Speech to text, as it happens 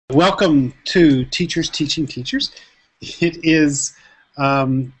Welcome to Teachers Teaching Teachers. It is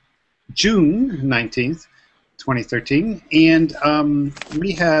June 19th, 2013, and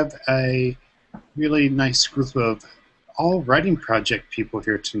we have a really nice group of all writing project people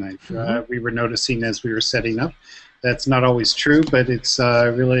here tonight. We were noticing as we were setting up, that's not always true, but it's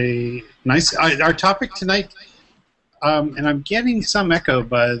really nice. Our topic tonight, and I'm getting some echo,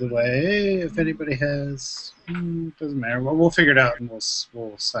 by the way, if anybody has... doesn't matter. Well, we'll figure it out, and we'll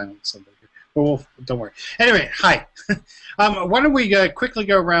silence somebody. But don't worry. Anyway, hi. Why don't we quickly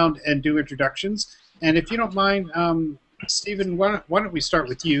go around and do introductions? And if you don't mind, Stephen, why don't we start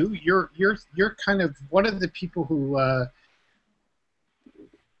with you? You're kind of one of the people who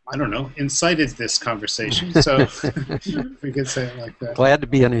I don't know, incited this conversation. So if we could say it like that. Glad to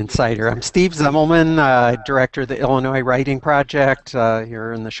be an insider. I'm Steve Zimmelman, director of the Illinois Writing Project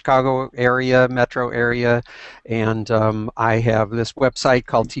here in the Chicago area, metro area, and I have this website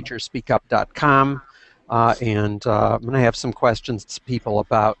called teacherspeakup.com, and I'm going to have some questions to people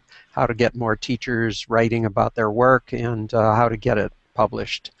about how to get more teachers writing about their work and how to get it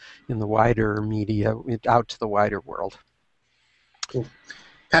published in the wider media, out to the wider world. Cool.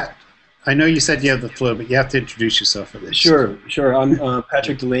 Pat, I know you said you have the flow, but you have to introduce yourself at least. Sure. I'm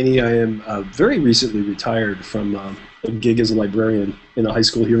Patrick Delaney. I am very recently retired from a gig as a librarian in a high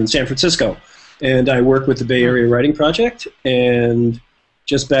school here in San Francisco. And I work with the Bay Area Writing Project, and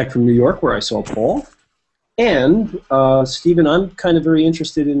just back from New York where I saw Paul. And, Stephen, I'm kind of very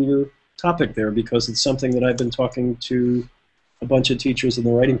interested in your topic there because it's something that I've been talking to a bunch of teachers in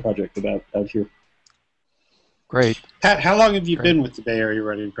the Writing Project about out here. Great. Pat, how long have you been with the Bay Area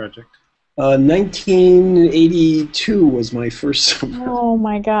Writing Project? 1982 was my first summer. Oh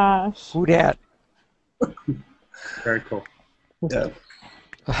my gosh. Who dat? Very cool. Yeah.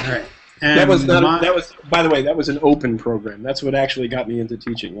 All right. And that was not. That was, by the way, that was an open program. That's what actually got me into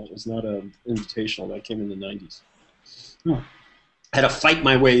teaching. That was not an invitational. That came in the 90s. I had to fight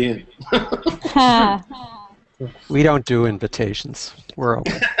my way in. We don't do invitations. We're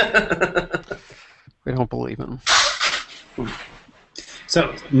open. We don't believe in them.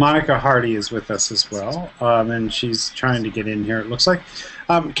 So Monica Hardy is with us as well, and she's trying to get in here, it looks like.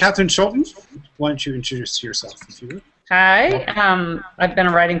 Catherine Schulten, why don't you introduce yourself, if you would? Hi, I've been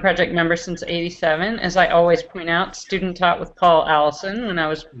a Writing Project member since '87. As I always point out, student taught with Paul Allison when I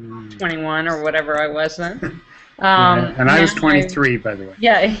was 21 or whatever I was then. And I was 23, by the way.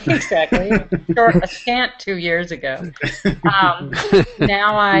 Yeah, exactly. A scant 2 years ago.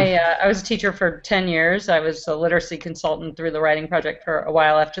 Now I was a teacher for 10 years. I was a literacy consultant through the Writing Project for a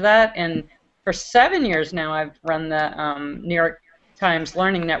while after that. And for 7 years now, I've run the New York Times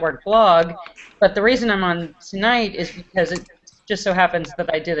Learning Network blog. But the reason I'm on tonight is because it just so happens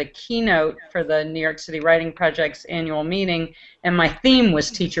that I did a keynote for the New York City Writing Project's annual meeting, and my theme was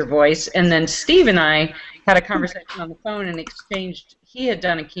teacher voice. And then Steve and I had a conversation on the phone and exchanged. He had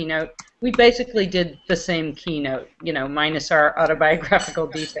done a keynote. We basically did the same keynote, you know, minus our autobiographical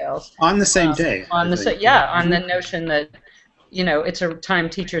details. On the same day. On the notion that, you know, it's a time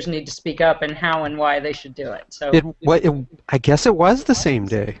teachers need to speak up and how and why they should do it. So I guess it was the same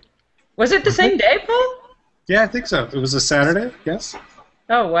day. Was it the same day, Paul? Yeah, I think so. It was a Saturday, yes.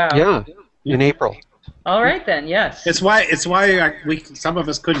 Oh wow. Yeah, in April. All right then, yes. It's why some of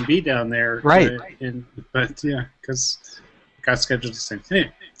us couldn't be down there. Right. But yeah, because got scheduled the same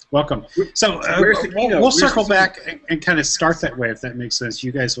thing. Welcome. So Where's the keynote? we'll circle back and kind of start that way, if that makes sense.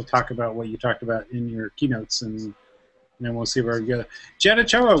 You guys will talk about what you talked about in your keynotes, and then we'll see where we go. Jenna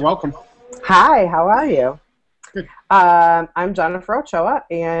Choa, welcome. Hi, how are you? Good. I'm Jennifer Ochoa,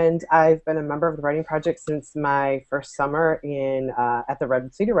 and I've been a member of the Writing Project since my first summer at the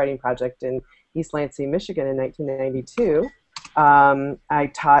Redwood Cedar Writing Project in East Lansing, Michigan in 1992. I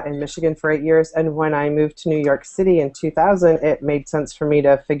taught in Michigan for 8 years, and when I moved to New York City in 2000, it made sense for me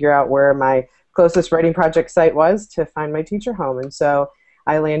to figure out where my closest Writing Project site was to find my teacher home. And so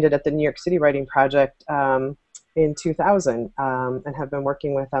I landed at the New York City Writing Project in 2000 and have been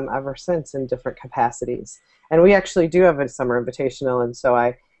working with them ever since in different capacities. And we actually do have a summer invitational, and so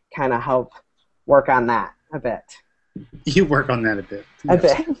I kind of help work on that a bit. You work on that a bit. A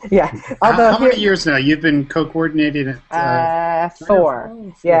bit, yeah. How many years now? You've been co-coordinating it?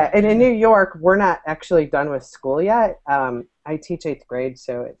 4. Yeah, and in New York, we're not actually done with school yet. I teach 8th grade,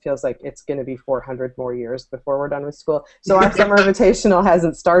 so it feels like it's going to be 400 more years before we're done with school. So our summer invitational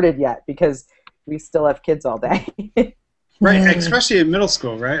hasn't started yet because we still have kids all day. Right, especially in middle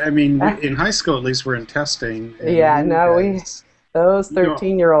school, right? I mean, in high school, at least, we're in testing. Yeah, no, those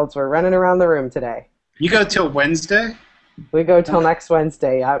 13-year-olds were running around the room today. You go till Wednesday? We go till next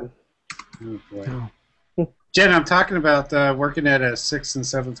Wednesday. Oh, boy. Jen, I'm talking about working at a 6th and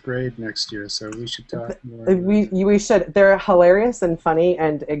 7th grade next year, so we should talk more. We should. They're hilarious and funny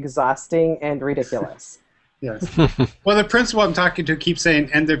and exhausting and ridiculous. Yes. Well, the principal I'm talking to keeps saying,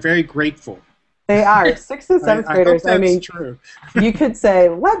 and they're very grateful. They are 6th and 7th graders. I mean, true. You could say,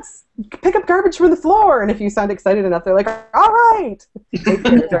 "Let's pick up garbage from the floor," and if you sound excited enough, they're like, "All right."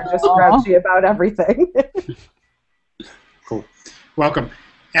 They're just grouchy about everything. Cool. Welcome,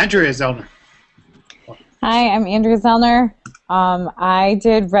 Andrea Zellner. Hi, I'm Andrea Zellner. I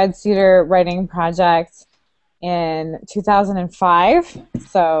did Red Cedar Writing Project in 2005,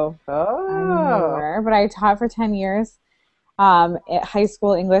 so I'm newer, but I taught for 10 years at high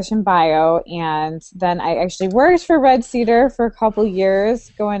school English and bio, and then I actually worked for Red Cedar for a couple years,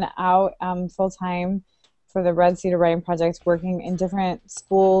 going out full-time for the Red Cedar Writing Project, working in different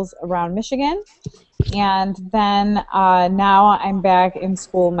schools around Michigan. And then now I'm back in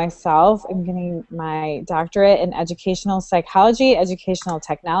school myself. I'm getting my doctorate in educational psychology, educational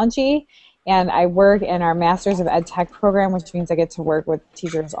technology, and I work in our Masters of Ed Tech program, which means I get to work with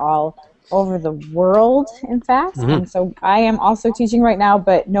teachers all over the world, in fact. Mm-hmm. And so I am also teaching right now,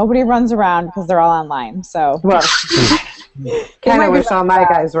 but nobody runs around because they're all online. So, well, kind of wish all my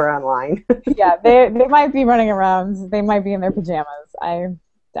guys were online. Yeah, they might be running around. They might be in their pajamas.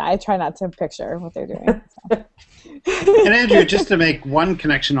 I try not to picture what they're doing. So. And Andrew, just to make one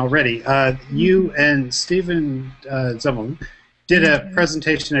connection already, you and Stephen Zummelman did a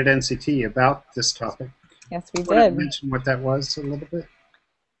presentation at NCT about this topic. Yes, we Want to did. mention what that was a little bit?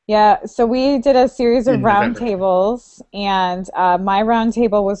 Yeah, so we did a series of roundtables, and my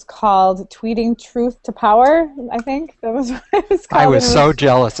roundtable was called "Tweeting Truth to Power." I think that was what it was called. I was so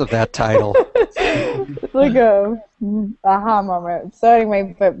jealous of that title. It's like a aha moment. So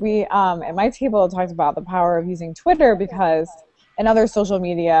anyway, but we at my table talked about the power of using Twitter and other social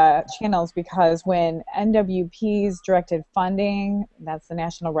media channels, because when NWP's directed funding, that's the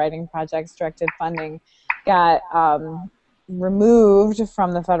National Writing Project's directed funding, got removed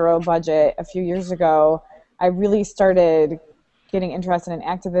from the federal budget a few years ago, I really started getting interested in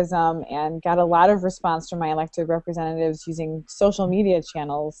activism and got a lot of response from my elected representatives using social media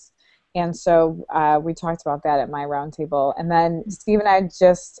channels. And so we talked about that at my roundtable. And then Steve and I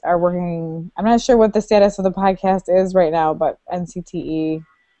just are working, I'm not sure what the status of the podcast is right now, but NCTE.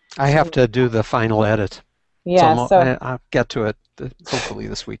 I have to do the final edit. Yeah, so I'll get to it hopefully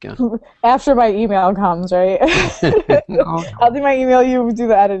this weekend. After my email comes, right? No. I'll do my email, you do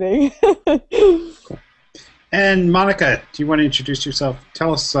the editing. Cool. And Monica, do you want to introduce yourself?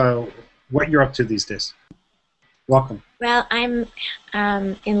 Tell us what you're up to these days. Welcome. Well, I'm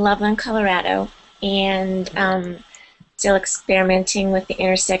in Loveland, Colorado, and still experimenting with the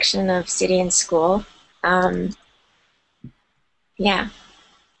intersection of city and school. Yeah.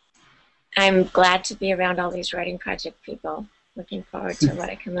 I'm glad to be around all these writing project people. Looking forward to what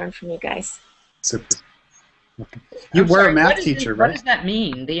I can learn from you guys. Super. Okay. You were a math teacher, right? What does that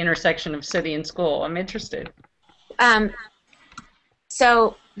mean, the intersection of city and school? I'm interested.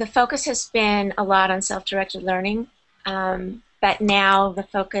 So the focus has been a lot on self-directed learning, but now the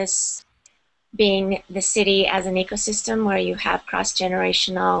focus being the city as an ecosystem where you have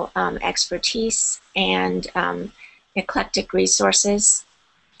cross-generational expertise and eclectic resources.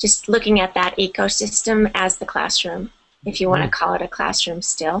 Just looking at that ecosystem as the classroom, if you want to call it a classroom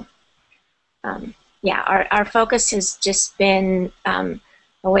still. Yeah, our focus has just been a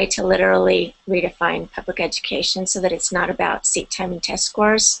way to literally redefine public education so that it's not about seat time and test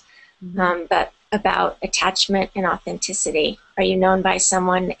scores, but about attachment and authenticity. Are you known by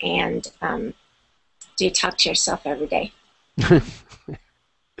someone, and do you talk to yourself every day?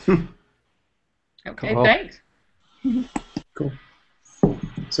 Okay, thanks. Cool.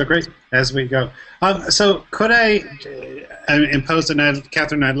 So great, as we go. So could I impose, and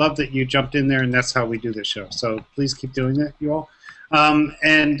Catherine, I love that you jumped in there, and that's how we do this show. So please keep doing that, you all. But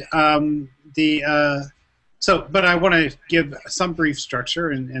I want to give some brief structure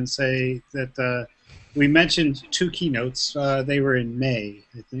and say that we mentioned 2 keynotes. They were in May,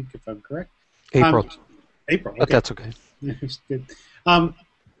 I think, if I'm correct. April. April. Okay. But that's okay. Good.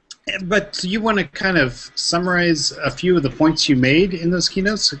 But you want to kind of summarize a few of the points you made in those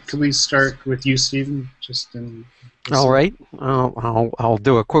keynotes? Can we start with you, Stephen? All right. I'll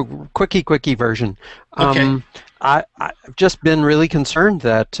do a quickie version. Okay. I've just been really concerned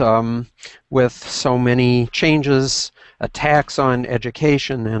that with so many changes, attacks on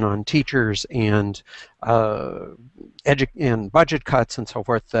education and on teachers, and budget cuts and so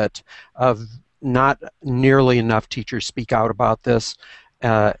forth, that not nearly enough teachers speak out about this.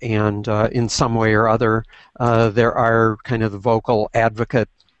 And in some way or other, there are kind of the vocal advocate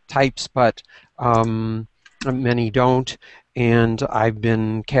types, but Many don't. And I've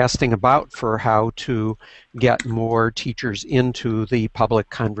been casting about for how to get more teachers into the public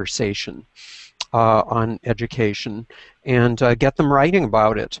conversation on education and get them writing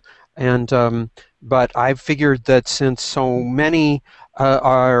about it. And but I've figured that since so many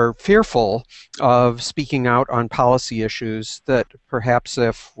are fearful of speaking out on policy issues, that perhaps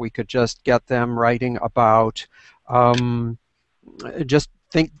if we could just get them writing about just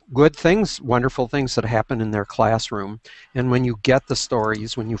think good things, wonderful things that happen in their classroom. And when you get the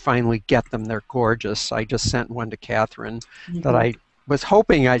stories, when you finally get them, they're gorgeous. I just sent one to Catherine that I was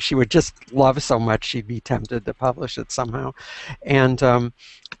hoping she would just love so much she'd be tempted to publish it somehow. And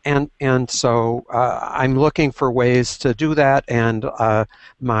so I'm looking for ways to do that. And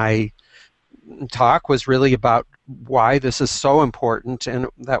my talk was really about why this is so important, and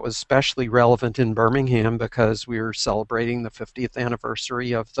that was especially relevant in Birmingham because we were celebrating the 50th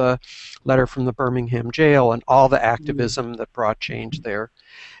anniversary of the letter from the Birmingham jail and all the activism that brought change there.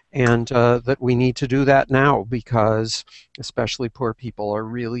 And that we need to do that now because especially poor people are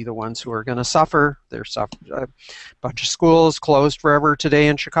really the ones who are going to suffer. There's a bunch of schools closed forever today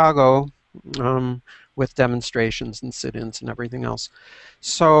in Chicago with demonstrations and sit-ins and everything else.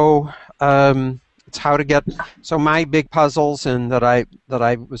 So it's how to get, so my big puzzles and that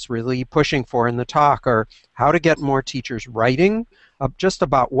I was really pushing for in the talk are how to get more teachers writing just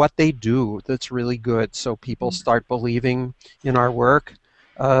about what they do that's really good so people start believing in our work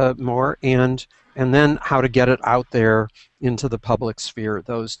more, and then how to get it out there into the public sphere.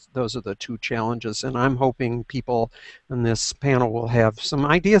 Those are the two challenges, and I'm hoping people in this panel will have some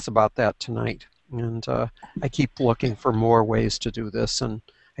ideas about that tonight. And I keep looking for more ways to do this, and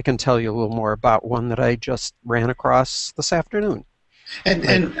I can tell you a little more about one that I just ran across this afternoon.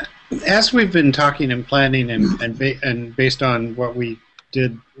 And as we've been talking and planning and based on what we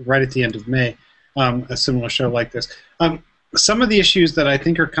did right at the end of May, a similar show like this, some of the issues that I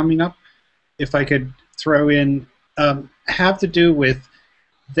think are coming up, if I could throw in, have to do with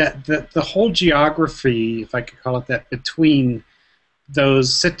the whole geography, if I could call it that, between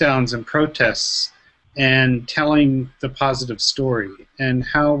those sit-downs and protests and telling the positive story, and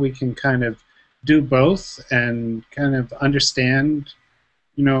how we can kind of do both and kind of understand,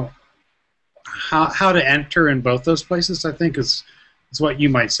 you know, how to enter in both those places, I think is what you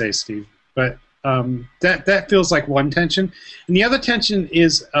might say, Steve. But that feels like one tension, and the other tension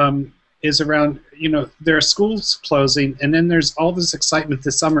is around, you know, there are schools closing, and then there's all this excitement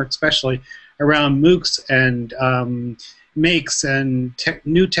this summer, especially around MOOCs and makes and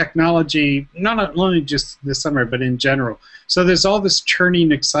new technology, not only just this summer, but in general. So there's all this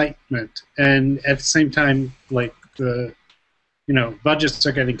churning excitement, and at the same time, like the, you know, budgets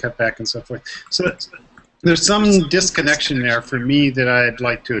are getting cut back and so forth. So there's some disconnection there for me that I'd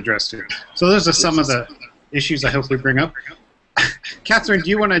like to address here. So those are some of the issues I hope we bring up. Catherine, do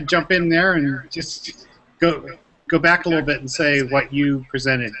you want to jump in there and just go back a little bit and say what you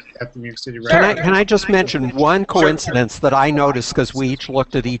presented at the New York City Rally? Can I just mention one coincidence that I noticed, because we each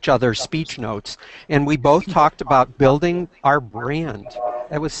looked at each other's speech notes, and we both talked about building our brand.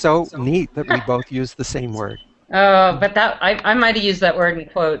 It was so neat that we both used the same word. But that I might have used that word in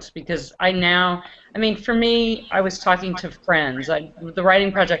quotes because I mean, for me, I was talking to friends. The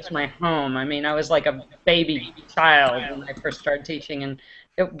writing project's my home. I mean, I was like a baby child when I first started teaching, and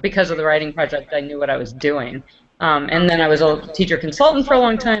because of the writing project, I knew what I was doing. And then I was a teacher consultant for a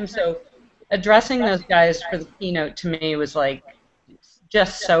long time, so addressing those guys for the keynote to me was like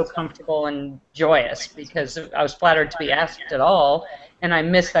just so comfortable and joyous because I was flattered to be asked at all, and I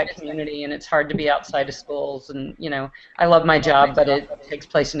miss that community, and it's hard to be outside of schools, and, you know, I love my job, but it takes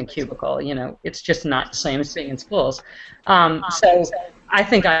place in a cubicle, you know, it's just not the same as being in schools. So I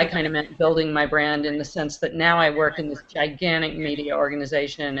think I kind of meant building my brand in the sense that now I work in this gigantic media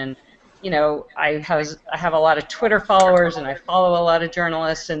organization, and you know, I have a lot of Twitter followers, and I follow a lot of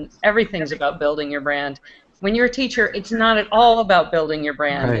journalists, and everything's about building your brand. When you're a teacher, it's not at all about building your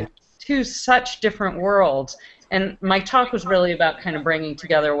brand. Right. Two such different worlds. And my talk was really about kind of bringing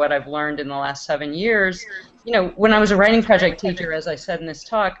together what I've learned in the last 7 years. You know, when I was a writing project teacher, as I said in this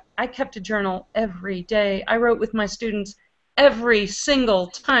talk, I kept a journal every day. I wrote with my students every single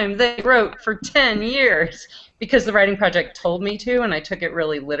time they wrote for 10 years. Because the writing project told me to, and I took it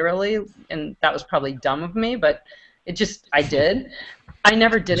really literally, and that was probably dumb of me, but I did. I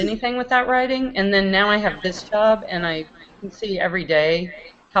never did anything with that writing, and then now I have this job, and I can see every day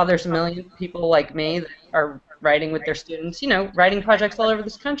how there's a million people like me that are writing with their students, you know, writing projects all over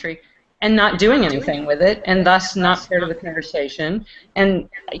this country, and not doing anything with it, and thus not part of the conversation. And,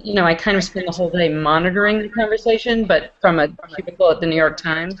 you know, I kind of spend the whole day monitoring the conversation, but from a cubicle at the New York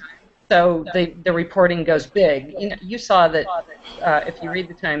Times. So the reporting goes big. You saw that if you read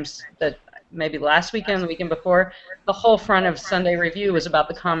the Times, that maybe last weekend, the weekend before, the whole front of Sunday Review was about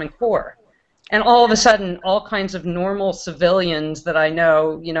the Common Core. And all of a sudden, all kinds of normal civilians that I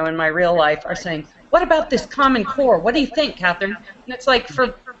know, in my real life are saying, what about this Common Core? What do you think, Catherine? And it's like,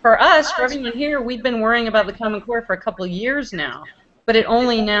 for us, for everyone here, we've been worrying about the Common Core for a couple of years now. But it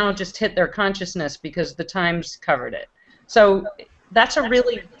only now just hit their consciousness because the Times covered it. So that's a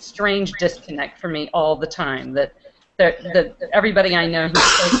really strange disconnect for me all the time, that everybody I know who's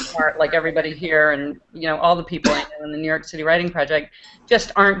so smart, like everybody here and all the people I know in the New York City Writing Project,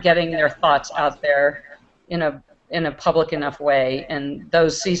 just aren't getting their thoughts out there in a public enough way. And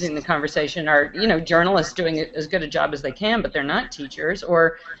those seizing the conversation are journalists doing as good a job as they can, but they're not teachers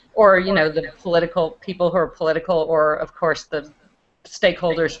or the political people who are political, or of course the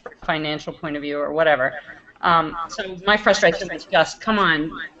stakeholders from a financial point of view or whatever. So my frustration is just, come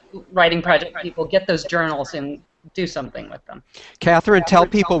on, Writing Project people, get those journals and do something with them. Catherine, tell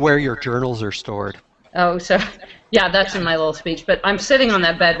people where your journals are stored. Oh, so, yeah, that's in my little speech. But I'm sitting on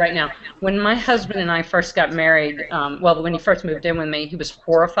that bed right now. When my husband and I first got married, when he first moved in with me, he was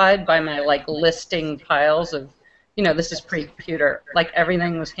horrified by my, listing piles of, this is pre-computer.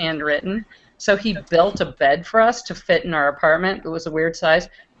 Everything was handwritten. So he built a bed for us to fit in our apartment. It was a weird size.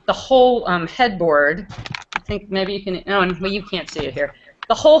 The whole headboard, I think maybe you can, well, you can't see it here.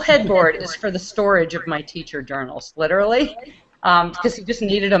 The whole headboard is for the storage of my teacher journals, literally, because he just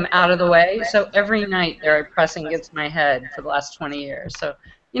needed them out of the way. So every night they're pressing against my head for the last 20 years. So,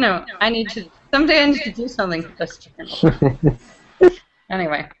 someday I need to do something with this journal.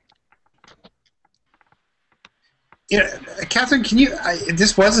 Anyway. Yeah, Catherine, can you?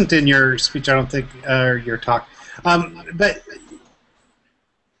 This wasn't in your speech, I don't think, or your talk, but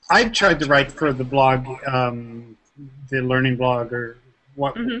I've tried to write for the blog, the learning blog, or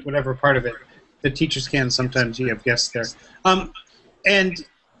whatever part of it. The teachers can. Sometimes you have guests there, and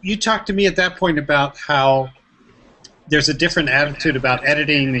you talked to me at that point about how there's a different attitude about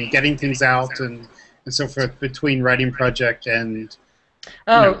editing and getting things out and so forth between Writing Project and.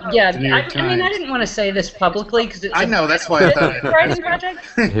 Yeah. I mean, I didn't want to say this publicly because I know that's why I thought Writing Project.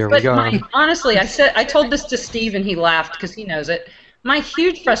 Here we go. Honestly, I told this to Steve and he laughed because he knows it. My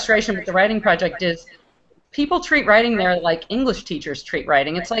huge frustration with the Writing Project is people treat writing there like English teachers treat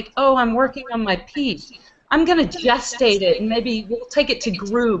writing. It's like, oh, I'm working on my piece. I'm going to gestate it and maybe we'll take it to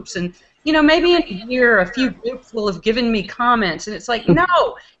groups and maybe in a year a few groups will have given me comments, and it's like,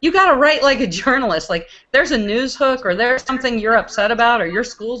 no, you got to write like a journalist. There's a news hook, or there's something you're upset about, or your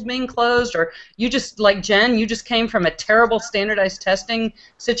school's being closed, or you just, like Jen, you just came from a terrible standardized testing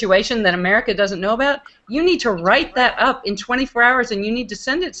situation that America doesn't know about. You need to write that up in 24 hours, and you need to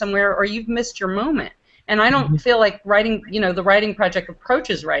send it somewhere, or you've missed your moment. And I don't feel like writing, the Writing Project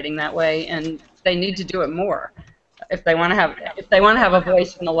approaches writing that way, and they need to do it more. If they want to have a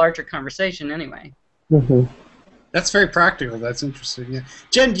voice in the larger conversation, anyway. That's very practical. That's interesting. Yeah.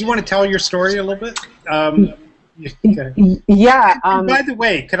 Jen, do you want to tell your story a little bit? Yeah. By the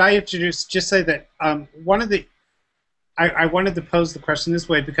way, could I just say that one of the I wanted to pose the question this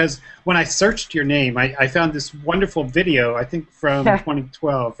way because when I searched your name, I found this wonderful video. I think from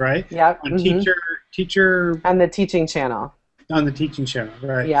 2012, right? Yeah. On teacher. On the teaching channel. On the teaching channel,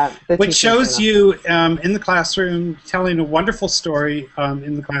 right? Yeah. Which shows you in the classroom telling a wonderful story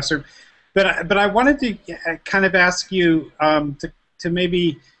in the classroom, but I wanted to kind of ask you to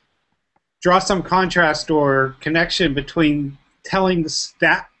maybe draw some contrast or connection between telling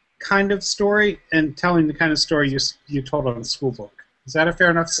that kind of story and telling the kind of story you told on the school book. Is that a fair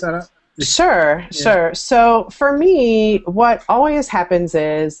enough setup? Sure. So for me, what always happens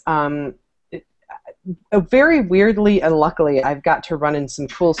is. Very weirdly and luckily, I've got to run in some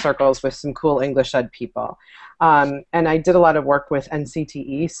cool circles with some cool English Ed people. And I did a lot of work with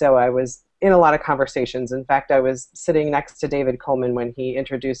NCTE, so I was in a lot of conversations. In fact, I was sitting next to David Coleman when he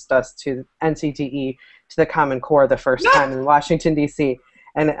introduced us to NCTE, to the Common Core, the first time in Washington, D.C.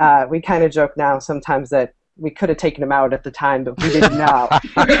 And we kind of joke now sometimes that we could have taken him out at the time, but we didn't know.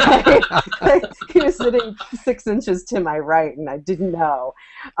 He was sitting 6 inches to my right, and I didn't know.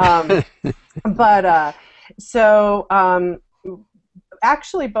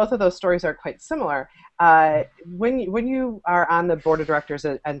 Actually, both of those stories are quite similar. When you are on the board of directors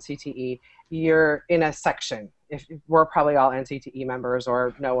at NCTE, you're in a section. We're probably all NCTE members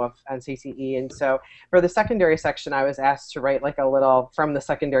or know of NCTE, and so for the secondary section, I was asked to write like a little from the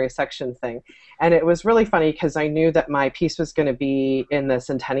secondary section thing, and it was really funny because I knew that my piece was going to be in the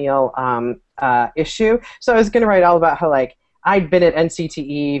centennial issue, so I was going to write all about how I'd been at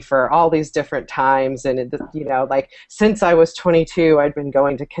NCTE for all these different times, and like since I was 22, I'd been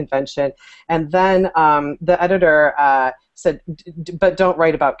going to convention. And then the editor said, "But don't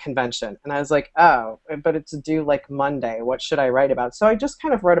write about convention." And I was like, "Oh, but it's due like Monday. What should I write about?" So I just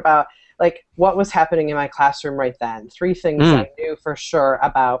kind of wrote about like what was happening in my classroom right then. 3 things I knew for sure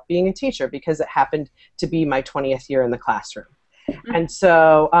about being a teacher because it happened to be my 20th year in the classroom. And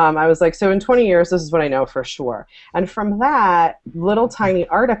so I was like, so in 20 years, this is what I know for sure. And from that little tiny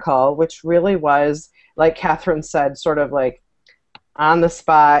article, which really was, like Catherine said, sort of like on the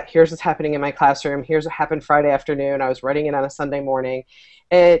spot, here's what's happening in my classroom, here's what happened Friday afternoon, I was writing it on a Sunday morning.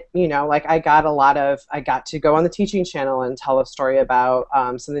 It, like I got to go on the teaching channel and tell a story about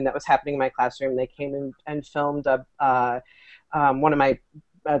something that was happening in my classroom. They came in and filmed one of my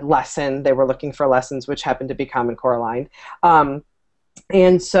lesson. They were looking for lessons, which happened to be Common Core aligned.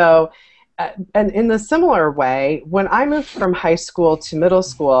 And so, and in the similar way, when I moved from high school to middle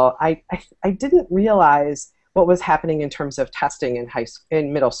school, I didn't realize what was happening in terms of testing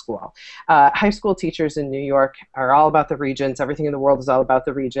in middle school. High school teachers in New York are all about the regions. Everything in the world is all about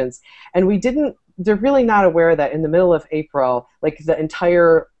the regions. And they're really not aware that in the middle of April, like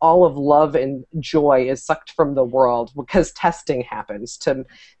all of love and joy is sucked from the world because testing happens to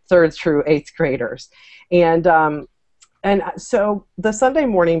 3rd through 8th graders. And so the Sunday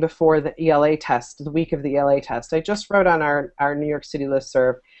morning before the ELA test, the week of the ELA test, I just wrote on our New York City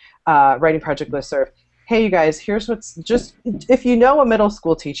listserv, writing project listserv, hey, you guys, here's if you know a middle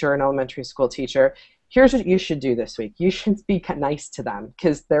school teacher or an elementary school teacher, here's what you should do this week. You should be nice to them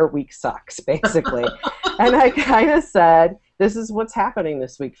because their week sucks, basically. And I kind of said, this is what's happening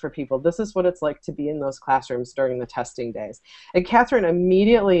this week for people. This is what it's like to be in those classrooms during the testing days. And Catherine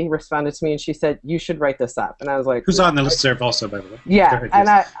immediately responded to me and she said, you should write this up. And I was like, who's on the listserv also, by the way? Yeah.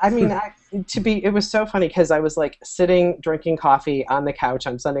 And it was so funny because I was like sitting drinking coffee on the couch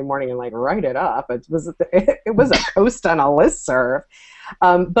on Sunday morning and like, write it up. It was a post on a listserv.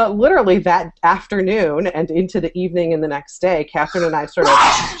 But literally that afternoon and into the evening and the next day, Catherine and I sort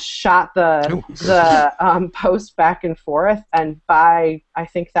of shot the post back and forth. And by, I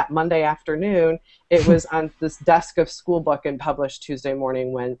think, that Monday afternoon, it was on this desk of school book and published Tuesday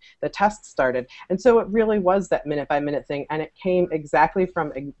morning when the test started. And so it really was that minute-by-minute thing. And it came exactly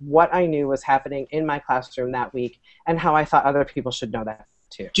from what I knew was happening in my classroom that week and how I thought other people should know that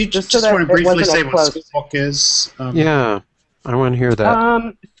too. Do you just want to briefly say what school book is? Yeah. I want to hear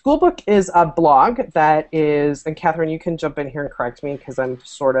that. Schoolbook is a blog that is, and Catherine, you can jump in here and correct me because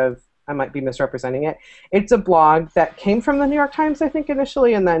I might be misrepresenting it. It's a blog that came from the New York Times, I think,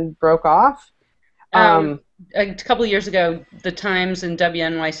 initially, and then broke off. A couple of years ago, the Times and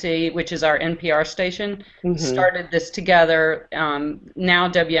WNYC, which is our NPR station, started this together. Now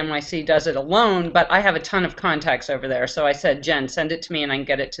WNYC does it alone, but I have a ton of contacts over there. So I said, Jen, send it to me and I can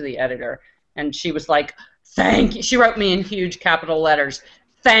get it to the editor. And she was like, thank you. She wrote me in huge capital letters,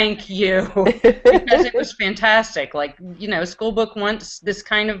 thank you, because it was fantastic. Like, Schoolbook wants this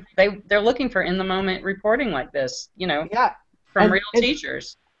kind of, they're looking for in-the-moment reporting like this, from real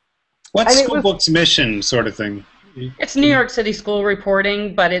teachers. What's Schoolbook's mission, sort of thing? It's New York City school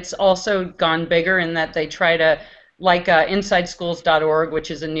reporting, but it's also gone bigger in that they try to, like InsideSchools.org,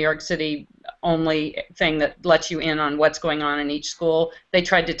 which is a New York City only thing that lets you in on what's going on in each school. They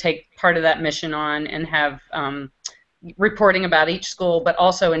tried to take part of that mission on and have reporting about each school, but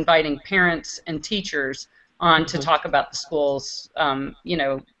also inviting parents and teachers on to talk about the schools,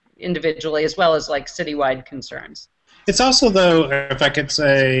 individually, as well as like citywide concerns. It's also, though, if I could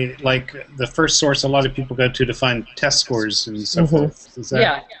say, like the first source a lot of people go to find test scores and so forth. Is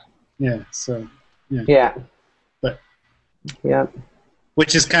that, yeah. So yeah. Yeah. But yeah.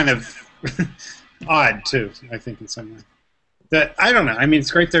 Which is kind of odd too, I think, in some way. I don't know. I mean,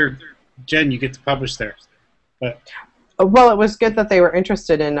 it's great there, Jen. You get to publish there, but. Well, it was good that they were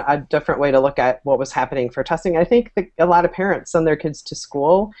interested in a different way to look at what was happening for testing. I think that a lot of parents send their kids to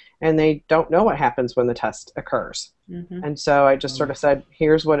school and they don't know what happens when the test occurs. And so I just sort of said,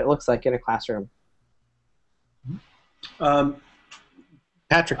 here's what it looks like in a classroom.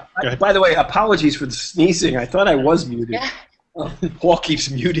 Patrick, go ahead. By the way, apologies for the sneezing. I thought I was muted. Paul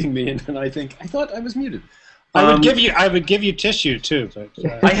keeps muting me, and then I thought I was muted. I would give you tissue too, but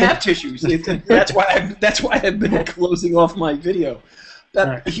I have tissues. That's why I've been closing off my video.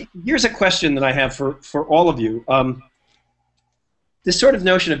 Here's a question that I have for all of you. This sort of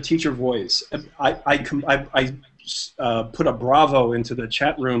notion of teacher voice. I put a bravo into the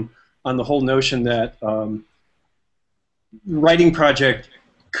chat room on the whole notion that writing project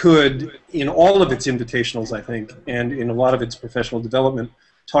could, in all of its invitationals, I think, and in a lot of its professional development,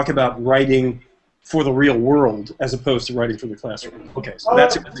 talk about writing for the real world as opposed to writing for the classroom. Okay, so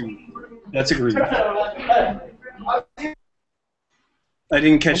that's agreed. That's agreed. I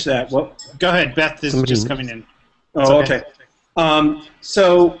didn't catch that. Well, go ahead, Beth is just coming in. Oh, okay.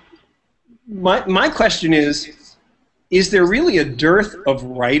 So my question is there really a dearth of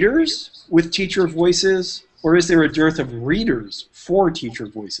writers with teacher voices, or is there a dearth of readers for teacher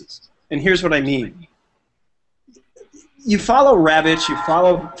voices? And here's what I mean. You follow Ravitch, you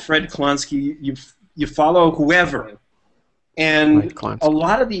follow Fred Klonsky, you follow whoever, and a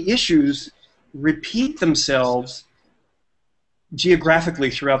lot of the issues repeat themselves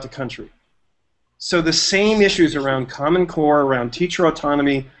geographically throughout the country. So the same issues around Common Core, around teacher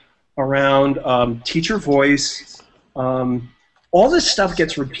autonomy, around teacher voice, all this stuff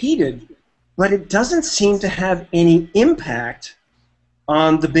gets repeated, but it doesn't seem to have any impact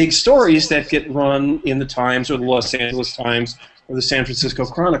on the big stories that get run in the Times or the Los Angeles Times or the San Francisco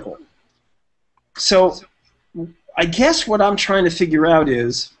Chronicle. So I guess what I'm trying to figure out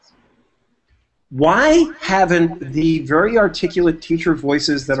is, why haven't the very articulate teacher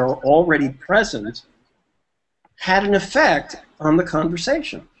voices that are already present had an effect on the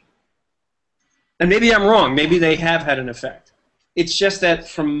conversation? And maybe I'm wrong. Maybe they have had an effect. It's just that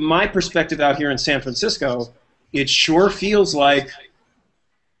from my perspective out here in San Francisco, it sure feels like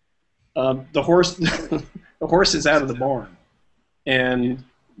the horse is out of the barn. And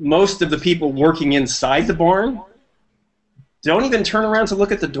most of the people working inside the barn don't even turn around to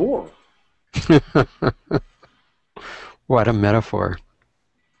look at the door. What a metaphor.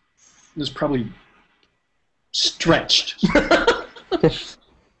 It was probably stretched.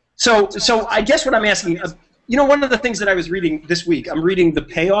 So I guess what I'm asking, you know, one of the things that I was reading this week, I'm reading The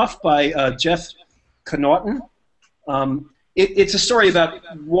Payoff by Jeff Connaughton. It's a story about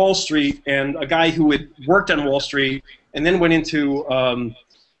Wall Street and a guy who had worked on Wall Street and then went into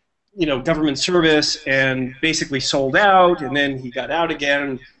you know, government service and basically sold out, and then he got out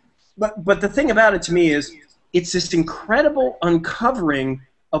again. But the thing about it to me is, it's this incredible uncovering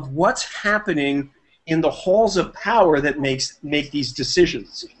of what's happening in the halls of power that make these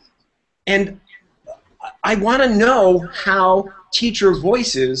decisions. And I want to know how teacher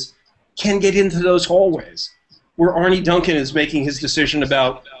voices can get into those hallways, where Arnie Duncan is making his decision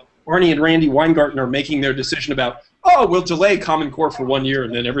about, Arnie and Randy Weingarten are making their decision about, oh, we'll delay Common Core for 1 year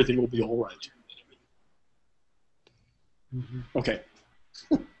and then everything will be all right. Okay.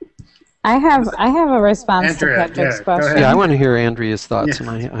 I have a response to Patrick's question. Yeah, I want to hear Andrea's thoughts, and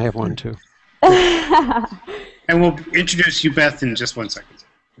I have one too. And we'll introduce you, Beth, in just 1 second.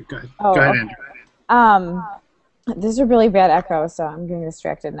 Go ahead. Go ahead, Andrea. There's a really bad echo, so I'm getting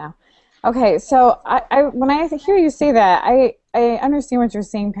distracted now. Okay, so when I hear you say that, I understand what you're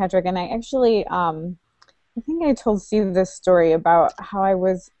saying, Patrick, and I actually I think I told Steve this story about how I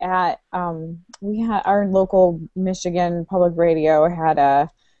was at we had our local Michigan public radio had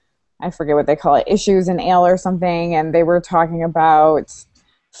I forget what they call it, Issues in Ale or something, and they were talking about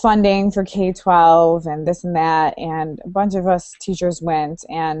funding for K-12 and this and that, and a bunch of us teachers went,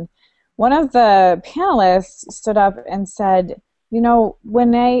 and one of the panelists stood up and said, you know,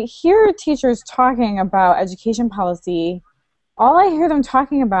 when I hear teachers talking about education policy, all I hear them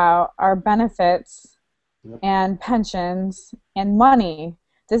talking about are benefits and pensions and money.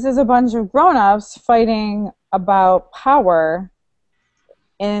 This is a bunch of grown-ups fighting about power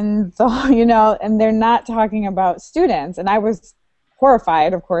in the, you know, and they're not talking about students. And I was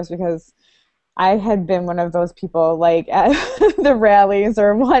horrified, of course, because I had been one of those people, like, at the rallies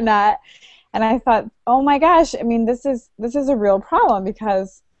or whatnot. And I thought, oh my gosh, I mean, this is a real problem,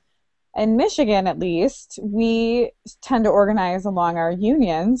 because in Michigan, at least, we tend to organize along our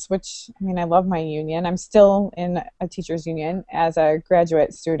unions, which, I mean, I love my union. I'm still in a teacher's union as a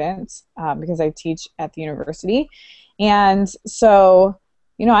graduate student because I teach at the university. And so,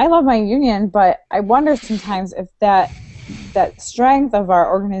 you know, I love my union, but I wonder sometimes if that strength of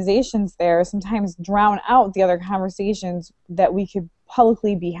our organizations there sometimes drown out the other conversations that we could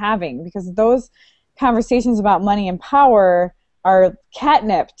publicly be having, because those conversations about money and power are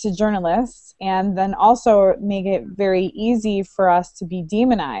catnip to journalists, and then also make it very easy for us to be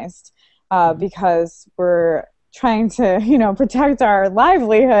demonized because we're trying to, you know, protect our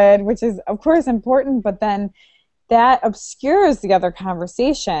livelihood, which is of course important, but then that obscures the other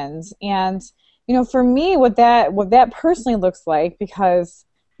conversations. And you know, for me, what that personally looks like, because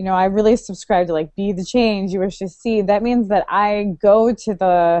you know, I really subscribe to, like, be the change you wish to see. That means that I go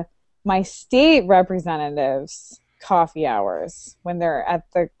to my state representatives' coffee hours when they're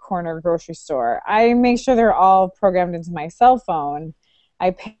at the corner grocery store. I make sure they're all programmed into my cell phone.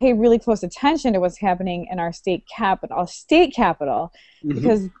 I pay really close attention to what's happening in our state capital,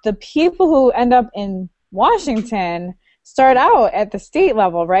 because the people who end up in Washington start out at the state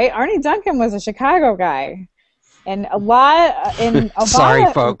level, right? Arnie Duncan was a Chicago guy. And a lot in Obama,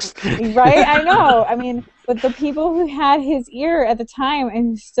 sorry, folks. Right? I know. I mean, but the people who had his ear at the time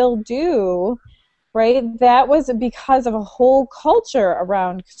and still do, right? That was because of a whole culture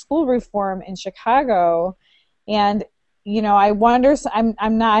around school reform in Chicago. And I wonder.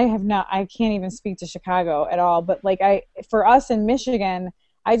 I can't even speak to Chicago at all. But for us in Michigan,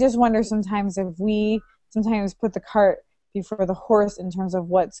 I just wonder sometimes if we sometimes put the cart before the horse in terms of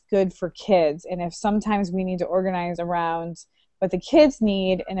what's good for kids, and if sometimes we need to organize around what the kids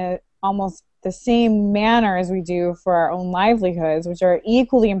need in almost the same manner as we do for our own livelihoods, which are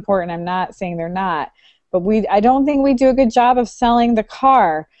equally important. I'm not saying they're not, but I don't think we do a good job of selling the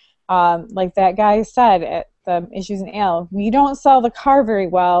car, like that guy said at the Issues in Ale. We don't sell the car very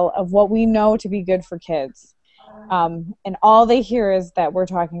well of what we know to be good for kids. And all they hear is that we're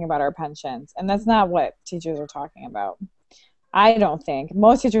talking about our pensions, and that's not what teachers are talking about. I don't think.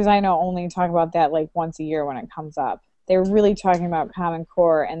 Most teachers I know only talk about that once a year when it comes up. They're really talking about Common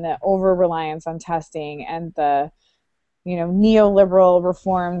Core and the over-reliance on testing and the neoliberal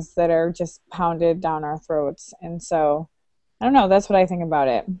reforms that are just pounded down our throats. And so, I don't know, that's what I think about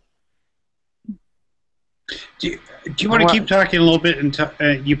it. Do you want to keep talking a little bit?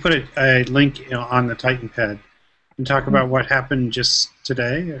 And you put a link on the Titan Pad and talk about what happened just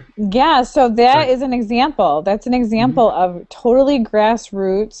today? Yeah, so that is an example. That's an example of totally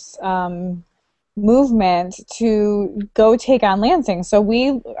grassroots movement to go take on Lansing. So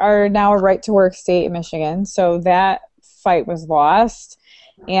we are now a right-to-work state in Michigan, so that fight was lost.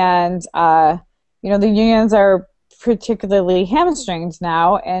 And, the unions are particularly hamstringed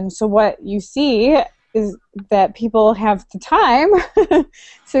now. And so what you see is that people have the time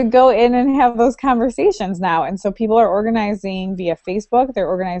to go in and have those conversations now. And so people are organizing via Facebook. They're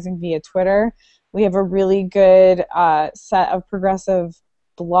organizing via Twitter. We have a really good set of progressive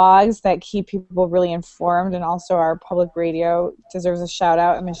blogs that keep people really informed, and also our public radio deserves a shout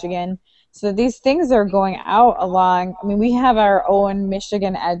out in Michigan. So these things are going out along. I mean, we have our own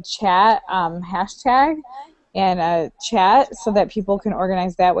Michigan Ed Chat hashtag and a chat so that people can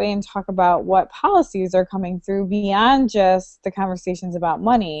organize that way and talk about what policies are coming through beyond just the conversations about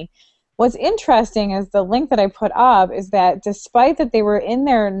money. What's interesting is the link that I put up is that despite that they were in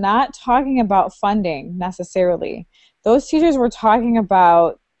there not talking about funding necessarily, those teachers were talking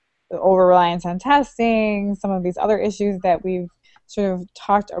about the over-reliance on testing, some of these other issues that we've sort of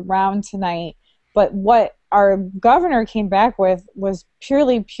talked around tonight. But what our governor came back with was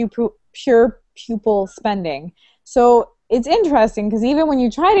purely pure pupil spending. So it's interesting because even when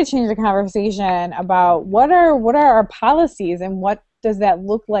you try to change the conversation about what are our policies and what does that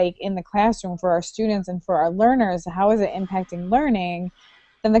look like in the classroom for our students and for our learners, how is it impacting learning,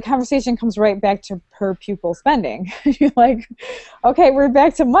 then the conversation comes right back to per pupil spending. You're like, okay, we're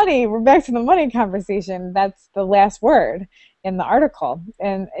back to money. We're back to the money conversation. That's the last word in the article.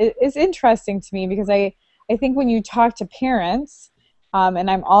 And it's interesting to me because I think when you talk to parents, and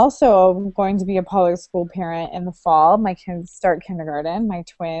I'm also going to be a public school parent in the fall. My kids start kindergarten, my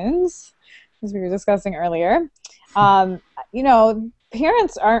twins, as we were discussing earlier.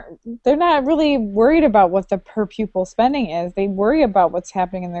 Parents they're not really worried about what the per pupil spending is. They worry about what's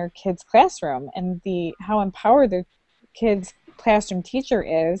happening in their kids' classroom and how empowered their kids' classroom teacher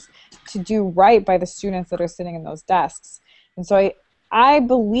is to do right by the students that are sitting in those desks. And so I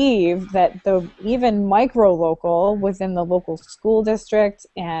believe that the even micro-local within the local school district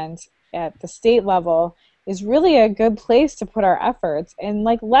and at the state level is really a good place to put our efforts. And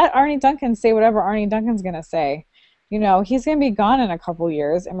let Arnie Duncan say whatever Arnie Duncan's going to say. He's going to be gone in a couple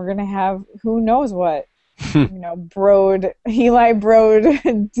years, and we're going to have who knows what, Eli Broad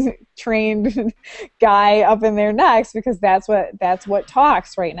trained guy up in there next, because that's what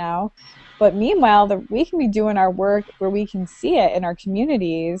talks right now. But meanwhile, we can be doing our work where we can see it in our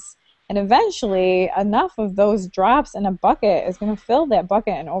communities, and eventually enough of those drops in a bucket is going to fill that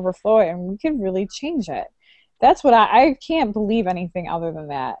bucket and overflow it, and we can really change it. That's what I can't believe anything other than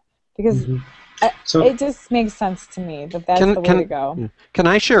that, because it just makes sense to me that's the way to go. Can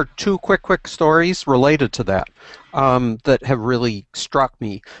I share two quick stories related to that that have really struck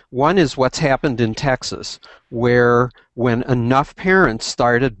me? One is what's happened in Texas, where when enough parents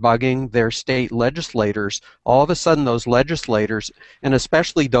started bugging their state legislators, all of a sudden those legislators, and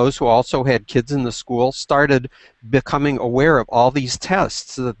especially those who also had kids in the school, started becoming aware of all these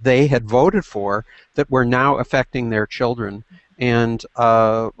tests that they had voted for that were now affecting their children. and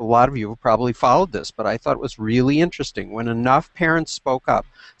a lot of you have probably followed this, but I thought it was really interesting. When enough parents spoke up,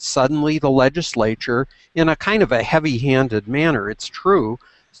 suddenly the legislature, in a kind of a heavy-handed manner, it's true,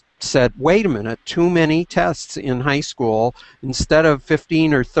 said, wait a minute, too many tests in high school. Instead of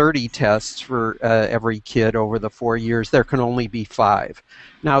 15 or 30 tests for every kid over the 4 years, there can only be 5.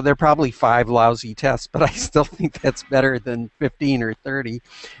 Now, there are probably 5 lousy tests, but I still think that's better than 15 or 30.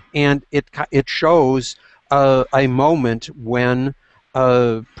 And it shows a moment when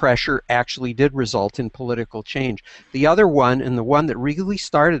pressure actually did result in political change. The other one, and the one that really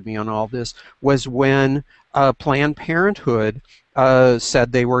started me on all this, was when Planned Parenthood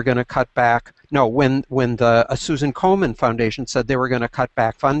said they were going to cut back. No, when the Susan Komen Foundation said they were going to cut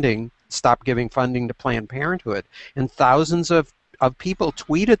back funding, stop giving funding to Planned Parenthood, and thousands of people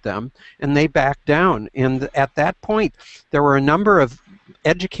tweeted them, and they backed down. And at that point, there were a number of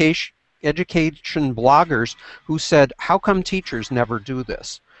education bloggers who said, how come teachers never do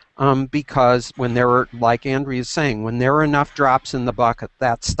this? Because when there were, like Andrea is saying, when there were enough drops in the bucket,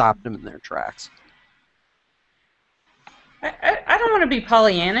 that stopped them in their tracks. I don't want to be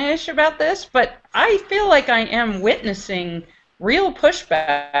Pollyanna-ish about this, but I feel like I am witnessing real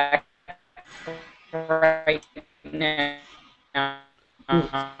pushback right now.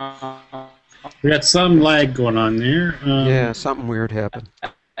 We got some lag going on there. Yeah, something weird happened.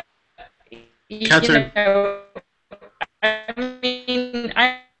 Catherine. I mean,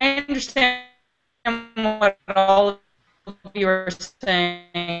 I understand what all of you are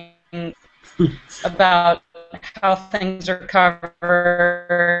saying about how things are covered,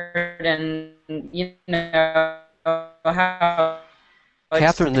 and how.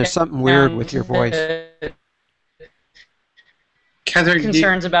 Catherine, there's something weird with your voice. Catherine,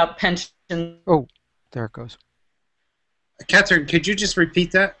 concerns about pensions. Oh, there it goes. Catherine, could you just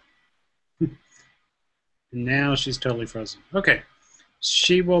repeat that? Now she's totally frozen. Okay.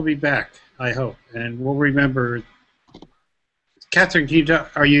 She will be back, I hope, and we'll remember. Catherine,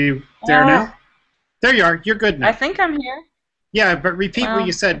 are you there now? There you are. You're good now. I think I'm here. Yeah, but repeat what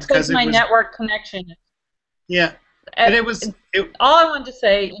you said, because my network connection. Yeah. And all I wanted to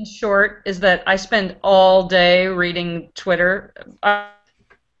say, in short, is that I spend all day reading Twitter.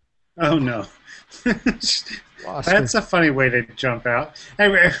 Oh, no. That's a funny way to jump out.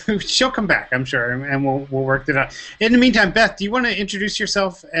 Anyway, she'll come back, I'm sure, and we'll work it out. In the meantime, Beth, do you want to introduce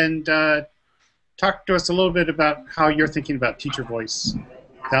yourself and talk to us a little bit about how you're thinking about teacher voice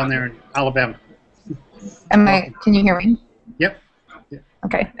down there in Alabama? Can you hear me? Yep.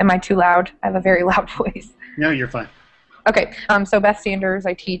 Okay. Am I too loud? I have a very loud voice. No, you're fine. Okay. So Beth Sanders,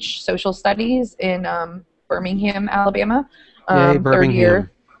 I teach social studies in Birmingham, Alabama. Yay, Birmingham.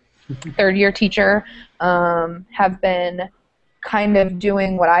 Third year teacher. Have been kind of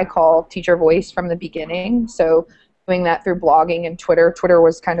doing what I call teacher voice from the beginning. So doing that through blogging and Twitter. Twitter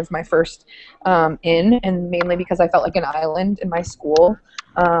was kind of my first and mainly because I felt like an island in my school.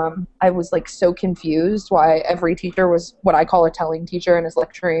 I was like so confused why every teacher was what I call a telling teacher and is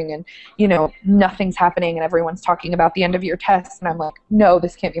lecturing, and nothing's happening and everyone's talking about the end of year tests, and I'm like, no,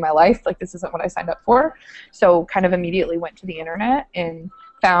 this can't be my life. Like, this isn't what I signed up for. So kind of immediately went to the internet and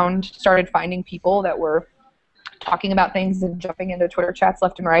started finding people that were talking about things and jumping into Twitter chats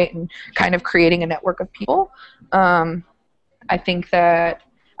left and right and kind of creating a network of people. I think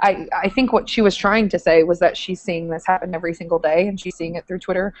what she was trying to say was that she's seeing this happen every single day, and she's seeing it through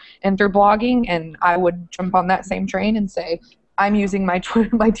Twitter and through blogging, and I would jump on that same train and say, I'm using my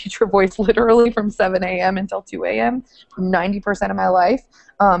teacher voice literally from 7 a.m. until 2 a.m. 90% of my life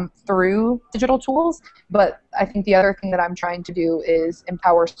through digital tools. But I think the other thing that I'm trying to do is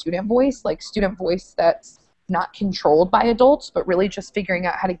empower student voice that's not controlled by adults, but really just figuring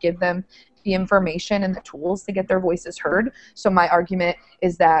out how to give them the information and the tools to get their voices heard. So my argument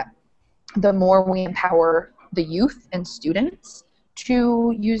is that the more we empower the youth and students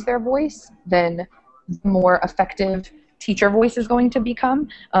to use their voice, then the more effective teacher voice is going to become.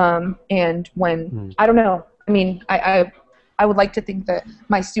 And when, I don't know, I mean, I would like to think that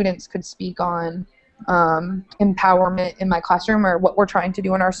my students could speak on empowerment in my classroom, or what we're trying to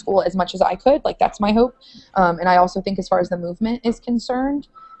do in our school, as much as I could. Like, that's my hope. And I also think, as far as the movement is concerned,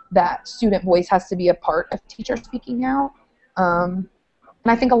 that student voice has to be a part of teacher speaking out. And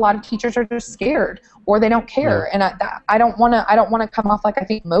I think a lot of teachers are just scared, or they don't care. And I don't want to come off like I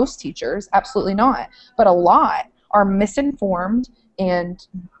think most teachers, absolutely not. But a lot are misinformed and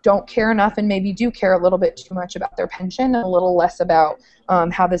don't care enough, and maybe do care a little bit too much about their pension and a little less about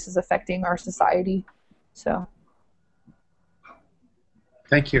how this is affecting our society. So.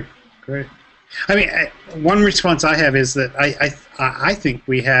 Thank you. Great. I mean, one response I have is that I think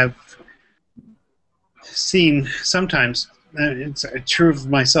we have seen sometimes it's true of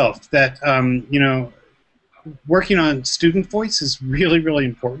myself that you know, working on student voice is really, really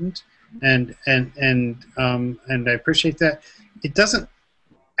important, and I appreciate that. It doesn't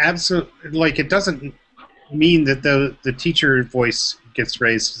it doesn't mean that the teacher voice gets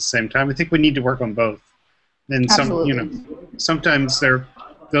raised at the same time. I think we need to work on both. And Absolutely. you know, sometimes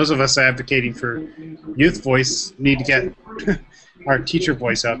those of us advocating for youth voice need to get our teacher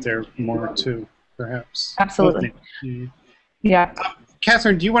voice out there more too, perhaps. Absolutely. Yeah.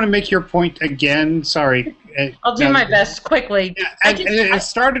 Catherine, do you want to make your point again? Sorry. I'll do my best quickly. It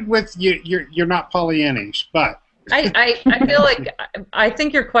started with you're not Pollyannish, but I feel like I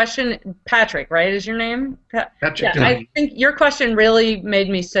think your question, Patrick, right, is your name? Patrick. Yeah, I think your question really made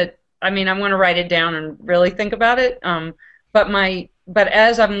me sit. I mean, I want to write it down and really think about it. But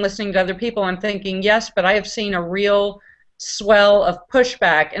as I'm listening to other people, I'm thinking, yes, but I have seen a real swell of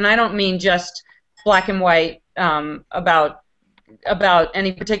pushback, and I don't mean just black and white about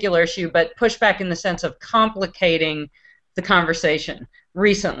any particular issue, but pushback in the sense of complicating the conversation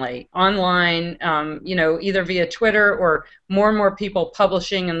recently online, you know, either via Twitter or more and more people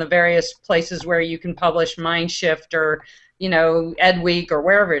publishing in the various places where you can publish Mindshift or, you know, Ed Week or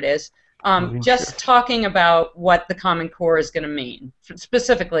wherever it is, just talking about what the Common Core is going to mean,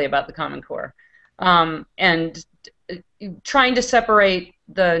 specifically about the Common Core, and trying to separate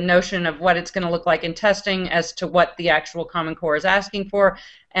the notion of what it's going to look like in testing as to what the actual Common Core is asking for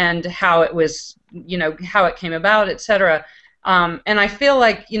and how it was, you know, how it came about, etc. And I feel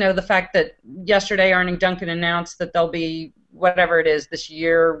like, you know, the fact that yesterday Arne Duncan announced that there'll be whatever it is this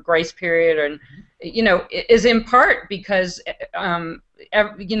year grace period, and you know, is in part because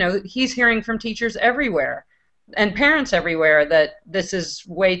you know, he's hearing from teachers everywhere and parents everywhere that this is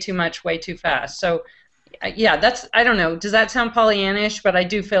way too much, way too fast. So yeah, that's, I don't know, does that sound Pollyannish? But I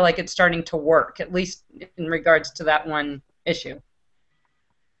do feel like it's starting to work, at least in regards to that one issue.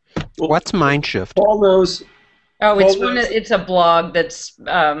 What's Mindshift? Paul knows. Oh, it's a blog that's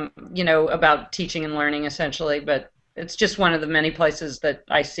you know, about teaching and learning essentially, but it's just one of the many places that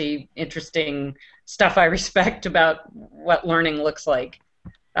I see interesting stuff I respect about what learning looks like.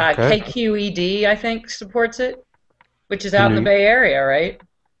 Okay. KQED, I think, supports it, which is out in the Bay Area, right?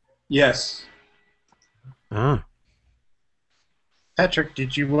 Yes. Ah. Patrick,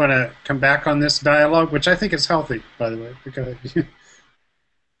 did you want to come back on this dialogue, which I think is healthy, by the way, because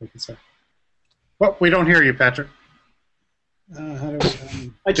well, we don't hear you, Patrick. How do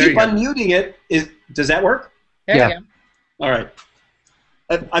we, I keep unmuting it. Does that work? There you go. All right.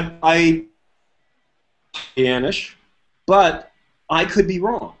 I Spanish, but I could be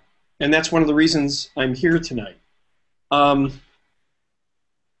wrong, and that's one of the reasons I'm here tonight.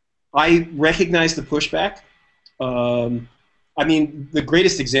 I recognize the pushback. I mean, the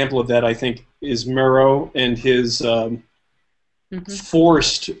greatest example of that, I think, is Murrow and his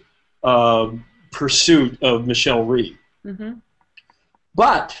forced pursuit of Michelle Rhee.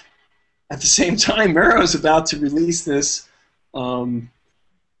 But at the same time, Murrow's about to release this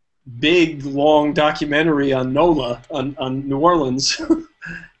big, long documentary on NOLA, on New Orleans,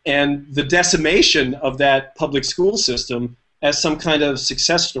 and the decimation of that public school system as some kind of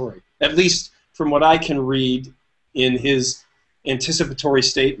success story, at least from what I can read in his anticipatory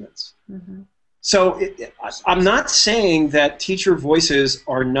statements. So I'm not saying that teacher voices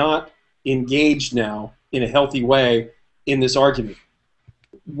are not engaged now in a healthy way in this argument.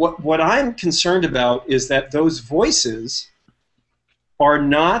 What I'm concerned about is that those voices are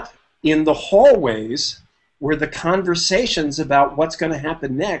not in the hallways where the conversations about what's going to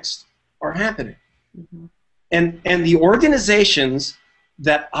happen next are happening. And the organizations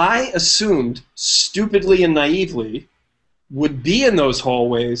that I assumed stupidly and naively would be in those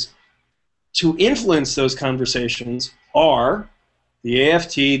hallways to influence those conversations are the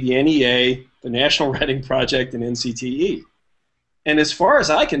AFT, the NEA, the National Writing Project, and NCTE. And as far as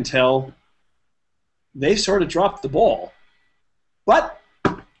I can tell, they've sort of dropped the ball. But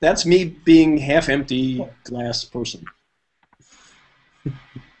that's me being half-empty glass person.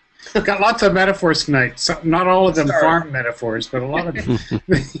 Got lots of metaphors tonight. So, not all of them farm metaphors, but a lot of them.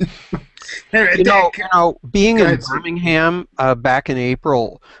 You know, being in Birmingham back in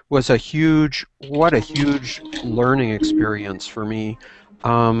April was what a huge learning experience for me,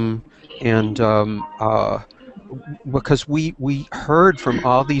 because we heard from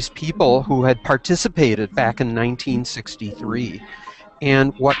all these people who had participated back in 1963.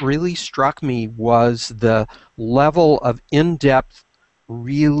 And what really struck me was the level of in-depth,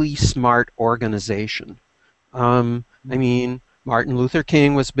 really smart organization. I mean, Martin Luther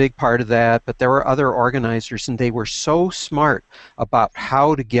King was a big part of that, but there were other organizers, and they were so smart about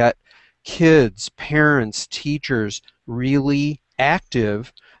how to get kids, parents, teachers really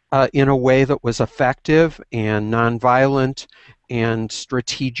active in a way that was effective and nonviolent and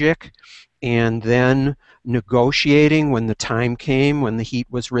strategic, and then negotiating when the time came, when the heat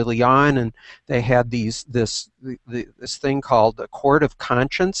was really on, and they had this thing called the court of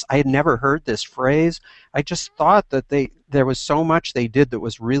conscience. I had never heard this phrase. I just thought that there was so much they did that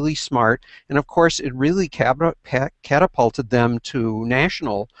was really smart, and of course it really catapulted them to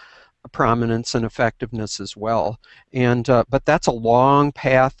national prominence and effectiveness as well. And but that's a long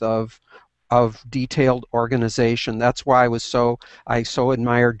path of detailed organization. That's why I so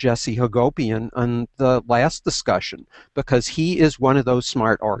admired Jesse Hagopian on the last discussion, because he is one of those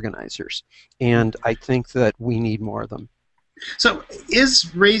smart organizers, and I think that we need more of them. So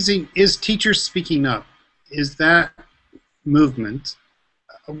is Teachers Speaking Up, is that movement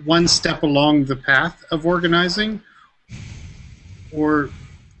one step along the path of organizing? Or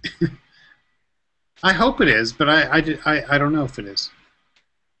I hope it is, but I don't know if it is.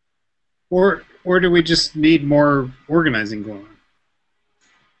 Or do we just need more organizing going on?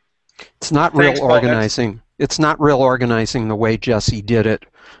 It's not real organizing. It's not real organizing the way Jesse did it.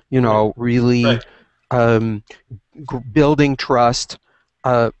 You know, really building trust,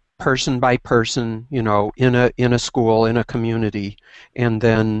 person by person. You know, in a school, in a community, and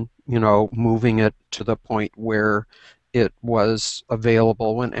then moving it to the point where it was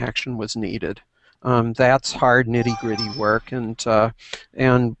available when action was needed. That's hard, nitty-gritty work,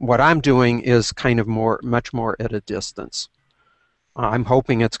 and what I'm doing is kind of much more at a distance. I'm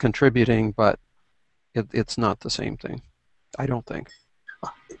hoping it's contributing, but it's not the same thing, I don't think.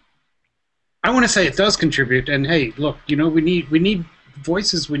 I want to say it does contribute, and hey, look, we need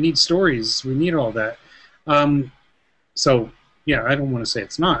voices, we need stories, we need all that. So yeah, I don't want to say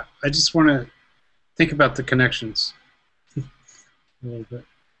it's not. I just want to think about the connections a little bit.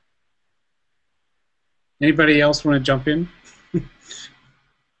 Anybody else want to jump in?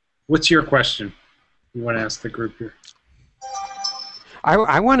 What's your question you want to ask the group here?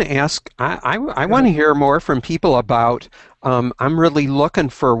 I want to ask, I want to hear more from people about, I'm really looking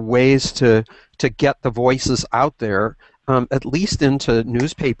for ways to get the voices out there, at least into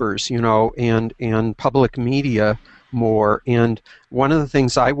newspapers, and public media more. And one of the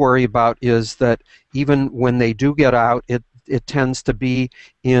things I worry about is that even when they do get out, it tends to be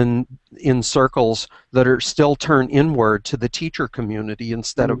in circles that are still turned inward to the teacher community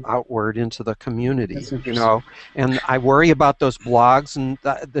instead of outward into the community, and I worry about those blogs, and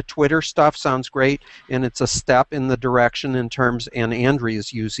the Twitter stuff sounds great, and it's a step in the direction in terms, and Andrea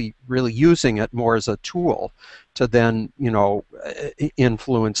is really using it more as a tool to then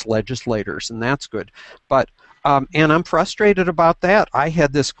influence legislators, and that's good. But and I'm frustrated about that. I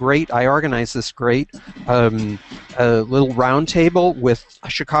organized this great little roundtable with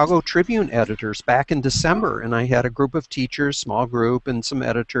Chicago Tribune editors back in December, and I had a group of teachers, small group, and some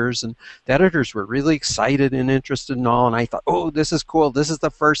editors, and the editors were really excited and interested in all, and I thought, oh, this is cool. This is the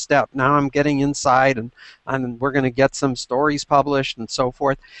first step. Now I'm getting inside, and we're going to get some stories published and so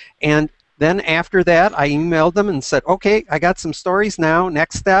forth. And then after that, I emailed them and said, okay, I got some stories now.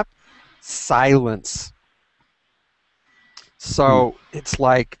 Next step, silence. So it's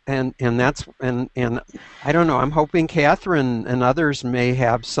like, and I don't know, I'm hoping Catherine and others may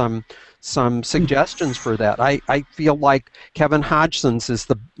have some suggestions for that. I feel like Kevin Hodgson's is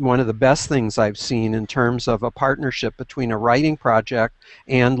one of the best things I've seen in terms of a partnership between a writing project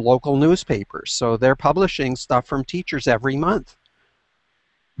and local newspapers. So they're publishing stuff from teachers every month.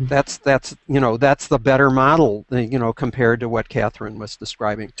 That's the better model, compared to what Catherine was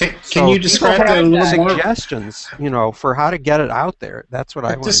describing. Can you describe that a little more? Suggestions, for how to get it out there. That's what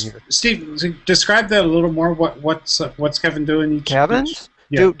I want to hear. Steve, describe that a little more. What's Kevin doing? Kevin's?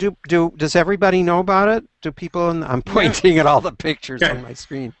 Yeah. Does everybody know about it? Do people? I'm pointing at all the pictures on my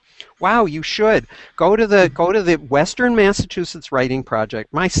screen. Wow, you should go to the Western Massachusetts Writing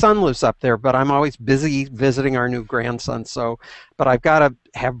Project. My son lives up there, but I'm always busy visiting our new grandson. But I've got to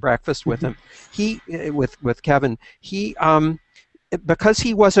have breakfast with him. With Kevin. Because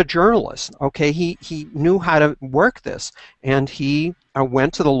he was a journalist. Okay, he knew how to work this, and he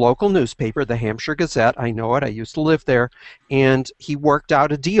went to the local newspaper, the Hampshire Gazette. I know it. I used to live there, and he worked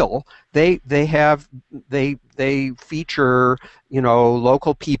out a deal. They feature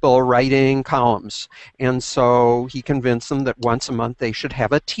local people writing columns, and so he convinced them that once a month they should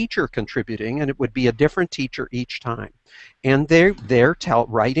have a teacher contributing, and it would be a different teacher each time. And they're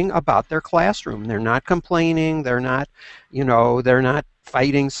writing about their classroom. They're not complaining. They're not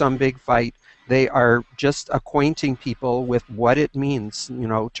fighting some big fight. They are just acquainting people with what it means,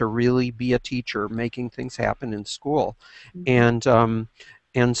 to really be a teacher, making things happen in school. And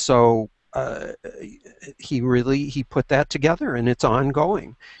so he put that together, and it's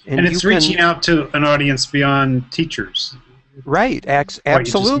ongoing. And it's reaching out to an audience beyond teachers. Right,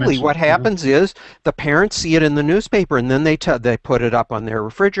 absolutely. What happens is the parents see it in the newspaper, and then they put it up on their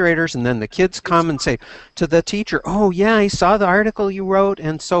refrigerators, and then the kids come and say to the teacher, "Oh yeah, I saw the article you wrote,"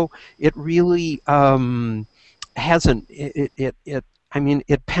 and so it really hasn't. I mean,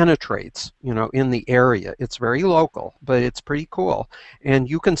 it penetrates, in the area. It's very local, but it's pretty cool, and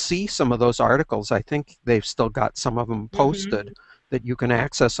you can see some of those articles. I think they've still got some of them posted that you can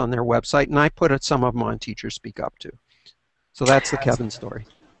access on their website, and I put some of them on Teachers Speak Up too. So that's the Kevin story.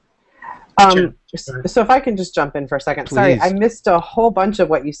 So if I can just jump in for a second. Please. Sorry, I missed a whole bunch of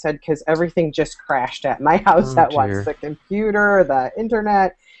what you said because everything just crashed at my house at once. The computer, the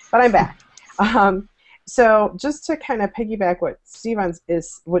internet, but I'm back. So just to kind of piggyback what Steve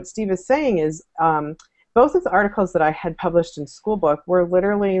is saying is both of the articles that I had published in School Book were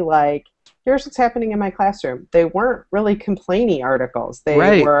literally like, here's what's happening in my classroom. They weren't really complainy articles.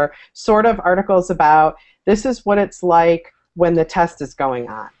 They were sort of articles about, this is what it's like when the test is going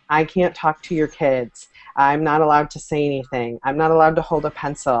on. I can't talk to your kids. I'm not allowed to say anything. I'm not allowed to hold a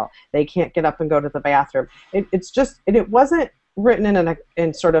pencil. They can't get up and go to the bathroom. It wasn't written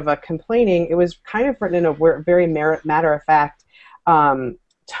in sort of a complaining. It was kind of written in a very matter-of-fact tone,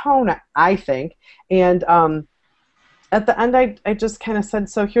 I think. And at the end, I just kind of said,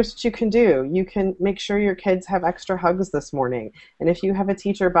 so here's what you can do. You can make sure your kids have extra hugs this morning. And if you have a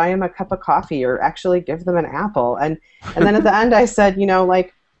teacher, buy them a cup of coffee or actually give them an apple. And then at the end, I said,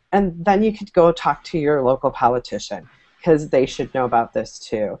 and then you could go talk to your local politician because they should know about this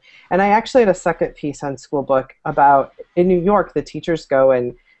too. And I actually had a second piece on School Book about, in New York, the teachers go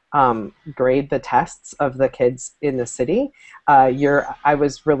and grade the tests of the kids in the city. I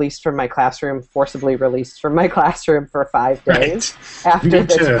was released from my classroom, forcibly released from my classroom for 5 days after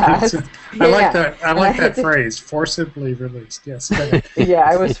the test. I like that. I like that phrase, forcibly released. Yes. Yeah,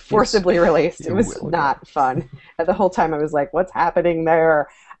 I was forcibly released. It was not fun. And the whole time I was like, what's happening there?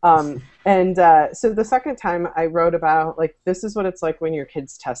 So the second time I wrote about, like, this is what it's like when your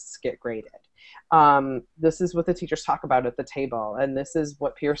kids' tests get graded. This is what the teachers talk about at the table, and this is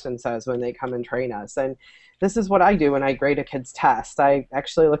what Pearson says when they come and train us, and this is what I do when I grade a kid's test. I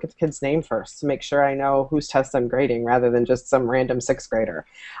actually look at the kid's name first to make sure I know whose test I'm grading rather than just some random 6th grader.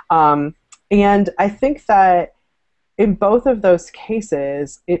 And I think that in both of those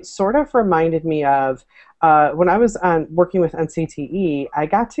cases, it sort of reminded me of when I was working with NCTE, I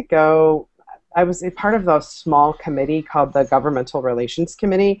got to go. I was a part of the small committee called the Governmental Relations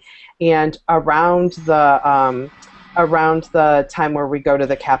Committee, and around the time where we go to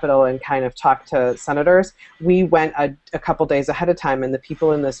the Capitol and kind of talk to senators, we went a couple days ahead of time, and the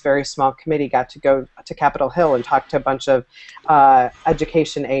people in this very small committee got to go to Capitol Hill and talk to a bunch of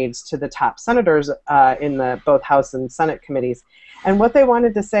education aides to the top senators in both House and Senate committees. And what they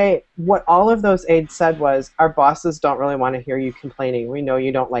wanted to say, what all of those aides said was, our bosses don't really want to hear you complaining. We know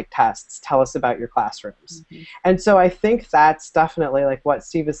you don't like tests. Tell us about your classrooms. Mm-hmm. And so I think that's definitely like what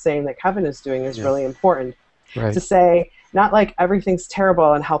Steve is saying that Kevin is doing is really important. Right. To say, not like everything's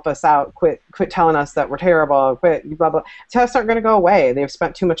terrible and help us out. Quit telling us that we're terrible. Quit blah blah. Tests aren't going to go away. They've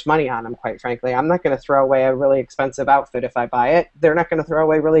spent too much money on them, quite frankly. I'm not going to throw away a really expensive outfit if I buy it. They're not going to throw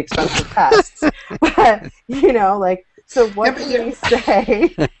away really expensive tests. But so what can we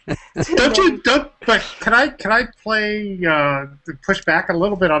say? But can I push back a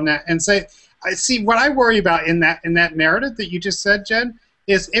little bit on that and say, I see what I worry about in that narrative that you just said, Jen,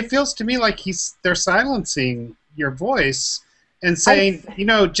 is it feels to me like they're silencing your voice and saying,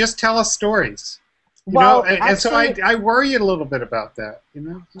 just tell us stories. And so I worry a little bit about that.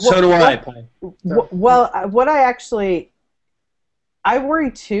 So do I. Well, what I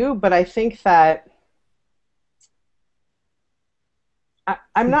worry too, but I think that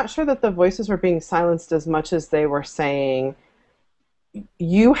I'm not sure that the voices were being silenced as much as they were saying,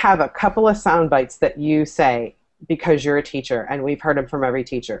 you have a couple of sound bites that you say because you're a teacher, and we've heard them from every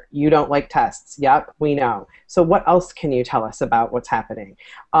teacher. You don't like tests. Yep, we know. So what else can you tell us about what's happening?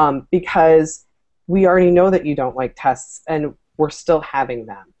 Because we already know that you don't like tests, and we're still having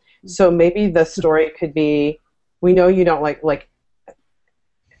them. So maybe the story could be, we know you don't like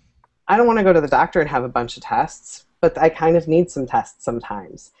I don't want to go to the doctor and have a bunch of tests, but I kind of need some tests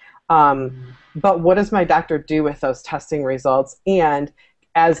sometimes. But what does my doctor do with those testing results? And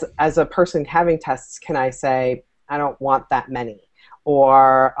as a person having tests, can I say, I don't want that many?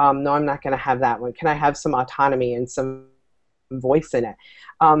 Or, no, I'm not going to have that one. Can I have some autonomy and some voice in it?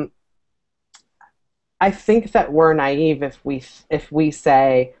 I think that we're naive if we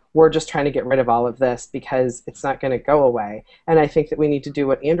say, we're just trying to get rid of all of this because it's not going to go away. And I think that we need to do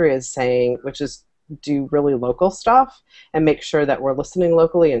what Andrea is saying, which is do really local stuff and make sure that we're listening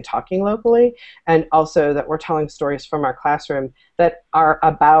locally and talking locally, and also that we're telling stories from our classroom that are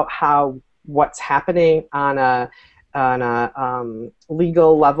about how what's happening on a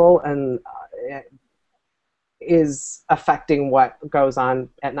legal level and is affecting what goes on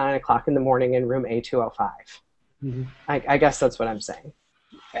at 9 o'clock in the morning in room A205. Mm-hmm. I guess that's what I'm saying.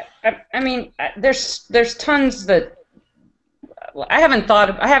 I mean, there's tons that I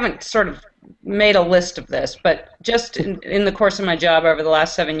haven't sort of made a list of this, but just in the course of my job over the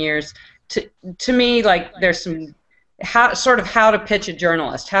last 7 years, to me, like, there's some how to pitch a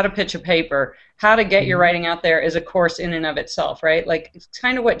journalist, how to pitch a paper, how to get your writing out there is a course in and of itself, right? Like, it's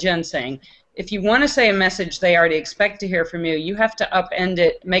kind of what Jen's saying. If you want to say a message they already expect to hear from you, you have to upend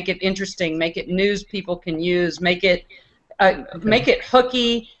it, make it interesting, make it news people can use, make it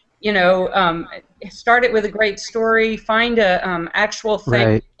hooky, you know, start it with a great story, find a actual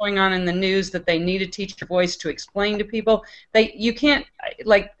thing going on in the news that they need a teacher voice to explain to people. You can't,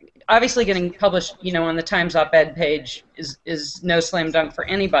 like, obviously getting published, you know, on the Times op-ed page is no slam dunk for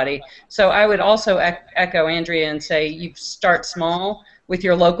anybody. So I would also echo Andrea and say you start small with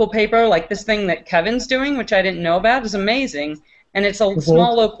your local paper. Like this thing that Kevin's doing, which I didn't know about, is amazing, and it's a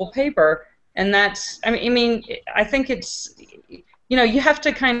small local paper, and that's, I mean, I think it's, you know, you have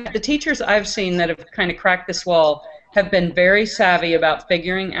to the teachers I've seen that have kind of cracked this wall have been very savvy about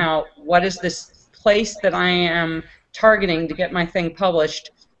figuring out what is this place that I am targeting to get my thing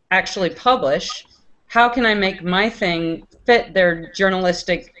published actually publish. How can I make my thing fit their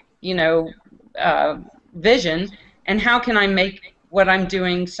journalistic, you know, vision, and how can I make what I'm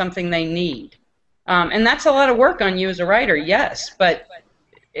doing something they need? And that's a lot of work on you as a writer, yes, but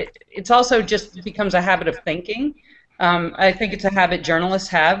it's also just becomes a habit of thinking. I think it's a habit journalists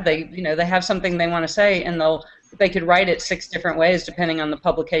have. They have something they want to say, and they could write it 6 different ways depending on the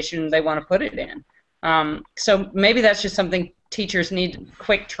publication they want to put it in. So maybe that's just something teachers need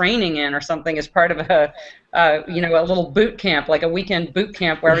quick training in, or something as part of a little boot camp, like a weekend boot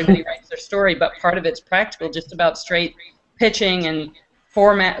camp where everybody writes their story, but part of it's practical, just about straight pitching and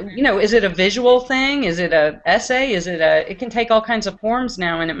format. You know, is it a visual thing? Is it a essay? It can take all kinds of forms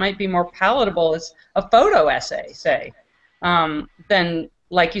now, and it might be more palatable as a photo essay, say, than,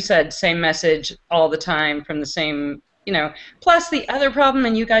 like you said, same message all the time from the same, you know. Plus the other problem,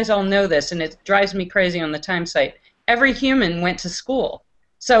 and you guys all know this, and it drives me crazy on the Times site, every human went to school.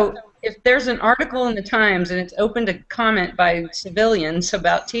 So if there's an article in the Times and it's open to comment by civilians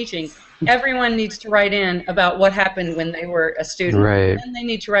about teaching, everyone needs to write in about what happened when they were a student. Right. And they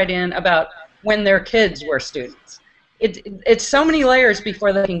need to write in about when their kids were students. It's so many layers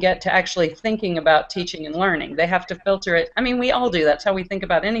before they can get to actually thinking about teaching and learning. They have to filter it. I mean, we all do. That's how we think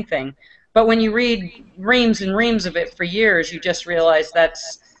about anything. But when you read reams and reams of it for years, you just realize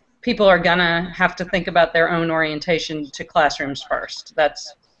people are gonna have to think about their own orientation to classrooms first.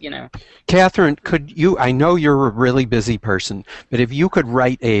 That's, you know. Catherine, I know you're a really busy person, but if you could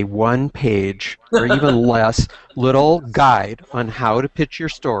write a 1-page or even less little guide on how to pitch your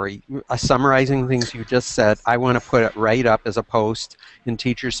story, summarizing things you just said, I want to put it right up as a post in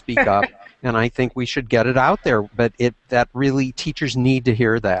Teachers Speak Up, and I think we should get it out there. But that really, teachers need to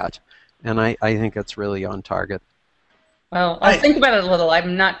hear that, and I think it's really on target. Well, I'll think about it a little.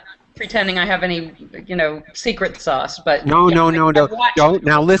 I'm not pretending I have any, you know, secret sauce, but no. Don't.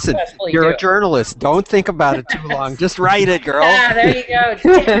 Now listen, you're a journalist. Don't think about it too long. Just write it, girl. Yeah, there you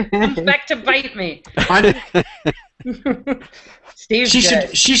go. Comes back to bite me. Steve's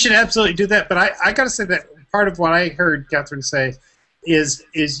she should absolutely do that. But I gotta say that part of what I heard Catherine say is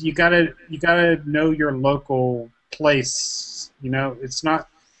you gotta know your local place. You know,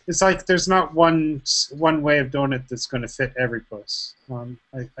 it's like there's not one way of doing it that's going to fit every place.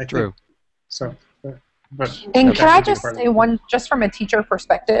 I True. Think so. But and can I just say one, just from a teacher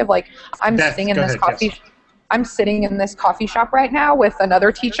perspective, like I'm sitting in this coffee shop right now with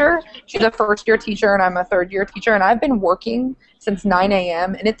another teacher. She's a first-year teacher and I'm a third-year teacher, and I've been working since 9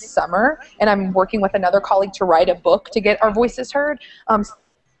 a.m. and it's summer, and I'm working with another colleague to write a book to get our voices heard.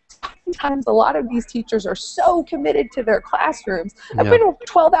 Sometimes a lot of these teachers are so committed to their classrooms. I've been a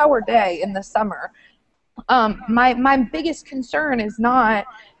 12-hour day in the summer. My biggest concern is not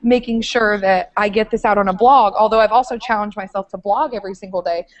making sure that I get this out on a blog, although I've also challenged myself to blog every single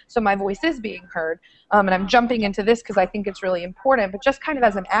day so my voice is being heard. And I'm jumping into this because I think it's really important, but just kind of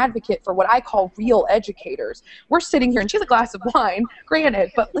as an advocate for what I call real educators. We're sitting here, and she has a glass of wine,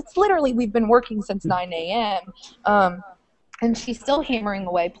 granted, but it's literally, we've been working since 9 a.m., and she's still hammering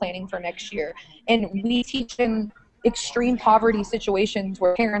away planning for next year. And we teach in extreme poverty situations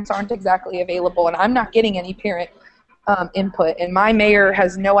where parents aren't exactly available, and I'm not getting any parent input, and my mayor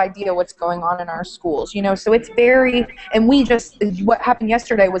has no idea what's going on in our schools, you know. So it's very, and what happened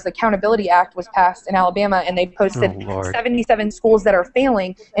yesterday was the Accountability Act was passed in Alabama, and they posted 77 schools that are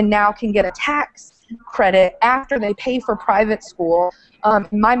failing and now can get a tax credit after they pay for private school.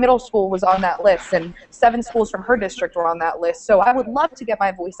 My middle school was on that list, and 7 schools from her district were on that list. So I would love to get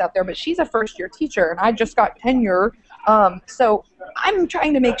my voice out there, but she's a first-year teacher, and I just got tenure. So I'm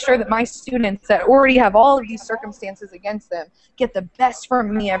trying to make sure that my students that already have all of these circumstances against them get the best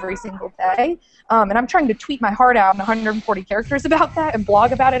from me every single day. And I'm trying to tweet my heart out in 140 characters about that and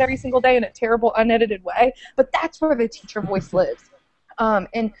blog about it every single day in a terrible, unedited way. But that's where the teacher voice lives.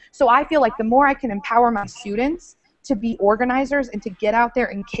 And so I feel like the more I can empower my students to be organizers and to get out there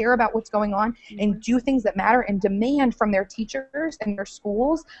and care about what's going on and do things that matter and demand from their teachers and their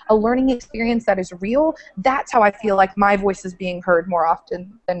schools a learning experience that is real, that's how I feel like my voice is being heard more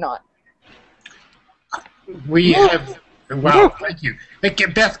often than not. We have, wow, thank you. Hey,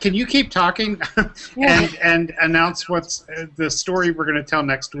 Beth, can you keep talking and announce what's the story we're going to tell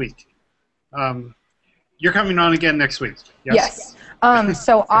next week? You're coming on again next week. Yes.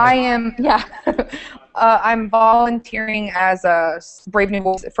 So I am, I'm volunteering as a Brave New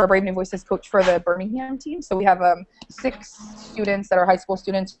Voices coach for the Birmingham team. So we have 6 students that are high school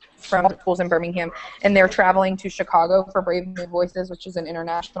students from schools in Birmingham, and they're traveling to Chicago for Brave New Voices, which is an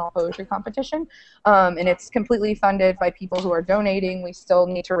international poetry competition. And it's completely funded by people who are donating. We still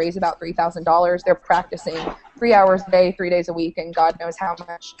need to raise about $3,000. They're practicing 3 hours a day, 3 days a week, and God knows how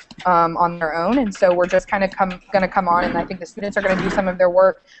much on their own. And so we're just kind of going to come on, and I think the students are going to do some of their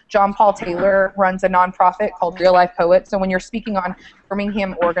work. John Paul Taylor runs a nonprofit called Real Life Poets. So when you're speaking on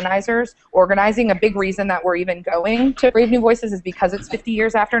Birmingham organizing, a big reason that we're even going to Brave New Voices is because it's 50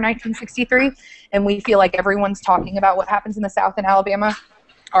 years after 1963, and we feel like everyone's talking about what happens in the South in Alabama.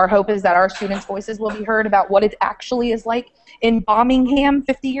 Our hope is that our students' voices will be heard about what it actually is like in Birmingham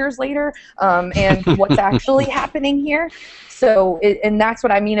 50 years later, and what's actually happening here. So, and that's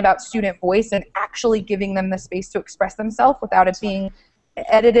what I mean about student voice and actually giving them the space to express themselves without it being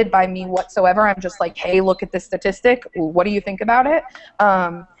edited by me whatsoever. I'm just like, hey, look at this statistic. What do you think about it?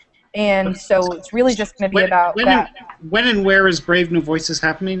 And so it's really just going to be about that. When and where is Brave New Voices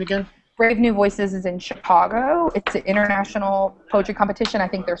happening again? Brave New Voices is in Chicago. It's an international poetry competition. I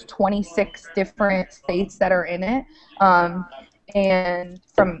think there's 26 different states that are in it, and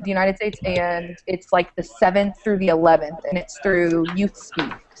from the United States, and it's like the 7th through the 11th, and it's through Youth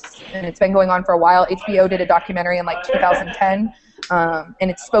Speaks, and it's been going on for a while. HBO did a documentary in like 2010, and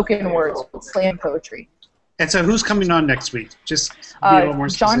it's spoken words, slam poetry. And so who's coming on next week? Just be a little more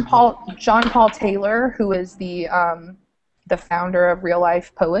specific. John Paul Taylor, who is the founder of Real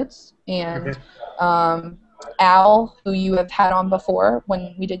Life Poets, and Al, who you have had on before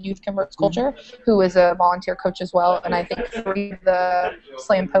when we did Youth Converts Culture, who is a volunteer coach as well, and I think 3 of the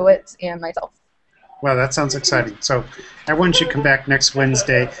slam poets and myself. Well, that sounds exciting. So everyone should come back next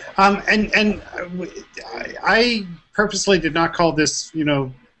Wednesday. And I purposely did not call this,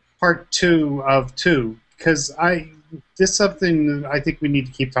 part 2 of 2, because this is something I think we need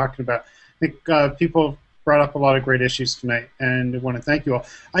to keep talking about. I think people brought up a lot of great issues tonight, and I want to thank you all.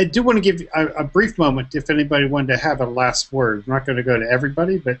 I do want to give a brief moment if anybody wanted to have a last word. I'm not going to go to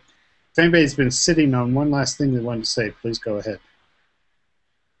everybody, but if anybody's been sitting on one last thing they wanted to say, please go ahead.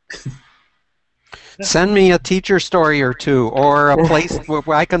 Send me a teacher story or 2, or a place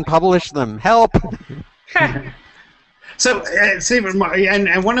where I can publish them. Help! So,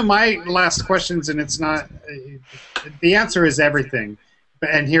 and one of my last questions, and it's not, the answer is everything.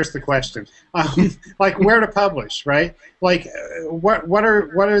 And here's the question: like where to publish, right? Like, what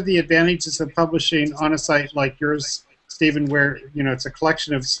are the advantages of publishing on a site like yours, Stephen, where it's a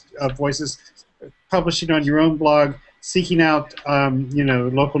collection of voices, publishing on your own blog, seeking out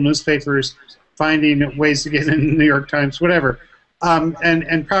local newspapers, finding ways to get in the New York Times, whatever,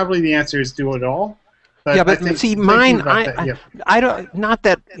 and probably the answer is do it all. But see, mine, I don't, not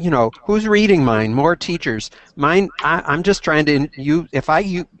that, who's reading mine? More teachers. Mine, I'm just trying to, if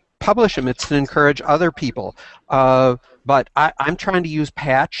I publish them, it's to encourage other people. But I'm trying to use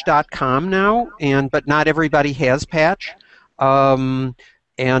patch.com now, but not everybody has Patch. So,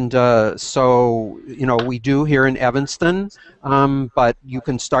 we do here in Evanston, but you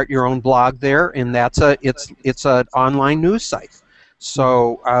can start your own blog there, and it's an online news site.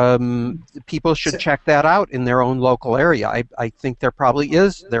 So people should check that out in their own local area. I think there probably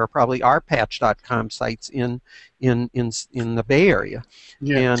are patch.com sites in the Bay Area,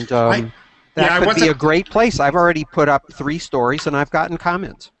 and that could be a great place. I've already put up 3 stories, and I've gotten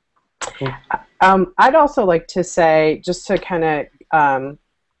comments. Cool. I'd also like to say, just to kind of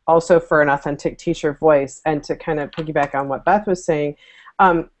also for an authentic teacher voice, and to kind of piggyback on what Beth was saying,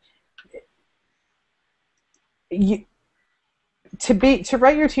 to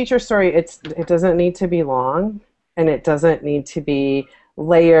write your teacher story, it doesn't need to be long, and it doesn't need to be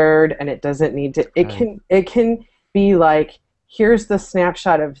layered, and it doesn't need to. It can be like, here's the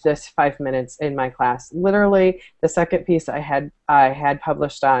snapshot of this 5 minutes in my class. Literally, the second piece I had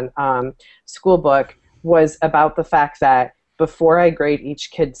published on School Book was about the fact that before I grade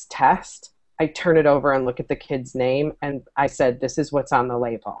each kid's test, I turn it over and look at the kid's name, and I said, this is what's on the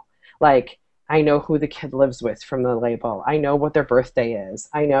label. Like, I know who the kid lives with from the label. I know what their birthday is.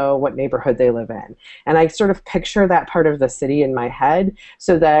 I know what neighborhood they live in. And I sort of picture that part of the city in my head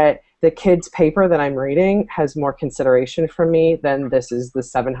so that the kid's paper that I'm reading has more consideration from me than this is the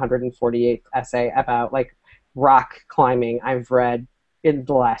 748th essay about like rock climbing I've read in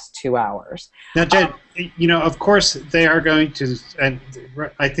the last 2 hours. Now, Jen, you know, of course they are going to, and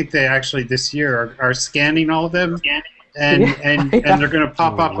I think they actually this year are scanning all of them, and they're going to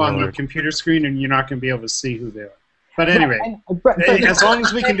pop up on the computer screen, and you're not going to be able to see who they are. But anyway, as long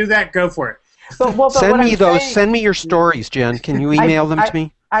as we can do that, go for it. But send me those. Send me your stories, Jen. Can you email them to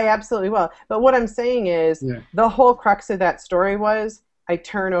me? I absolutely will. But what I'm saying is, the whole crux of that story was, I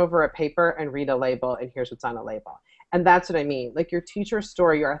turn over a paper and read a label, and here's what's on a label. And that's what I mean. Like, your teacher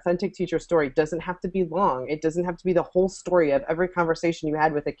story, your authentic teacher story doesn't have to be long. It doesn't have to be the whole story of every conversation you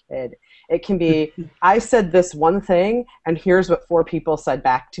had with a kid. It can be, I said this one thing, and here's what 4 people said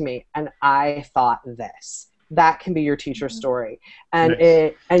back to me, and I thought this. That can be your teacher story. And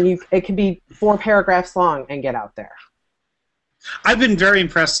nice. It can be 4 paragraphs long and get out there. I've been very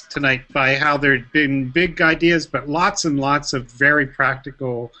impressed tonight by how there have been big ideas, but lots and lots of very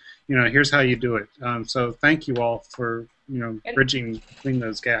practical, you know, here's how you do it. So thank you all for, you know, bridging between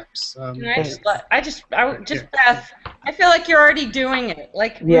those gaps. Beth, I feel like you're already doing it.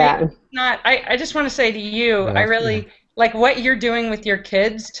 Like, I just want to say to you, I really, like what you're doing with your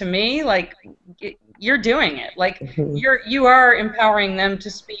kids, to me, like, you're doing it. Like, you are empowering them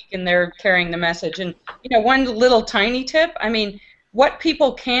to speak, and they're carrying the message. And, you know, one little tiny tip, I mean, what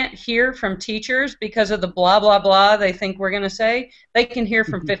people can't hear from teachers because of the blah, blah, blah they think we're going to say, they can hear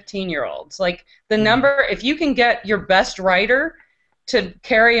from 15-year-olds. Like, the number, if you can get your best writer to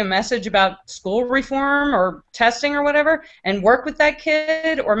carry a message about school reform or testing or whatever and work with that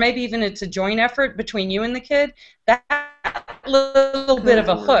kid, or maybe even it's a joint effort between you and the kid, that little bit of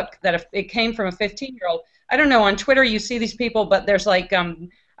a hook that if it came from a 15-year-old, I don't know, on Twitter you see these people, but there's like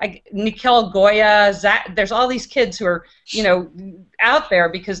Nicole Goya, there's all these kids who are, you know, out there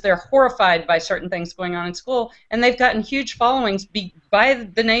because they're horrified by certain things going on in school, and they've gotten huge followings by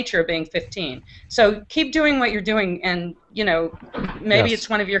the nature of being 15. So keep doing what you're doing, and, you know, maybe it's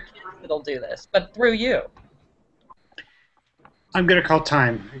one of your kids that'll do this, but through you. I'm going to call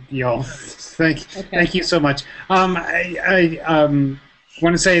time, y'all. Thank you so much. I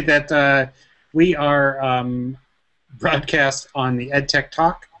want to say that we are broadcast on the EdTech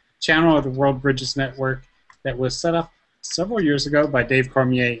Talk channel of the World Bridges Network that was set up several years ago by Dave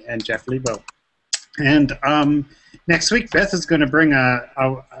Cormier and Jeff Lebo. And next week, Beth is going to bring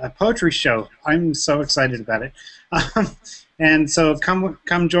a poetry show. I'm so excited about it. And so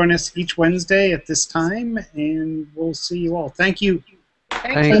come join us each Wednesday at this time, and we'll see you all. Thank you.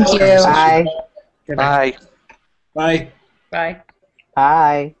 Thank you. Bye. Bye. Bye. Bye.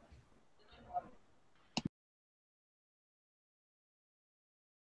 Bye.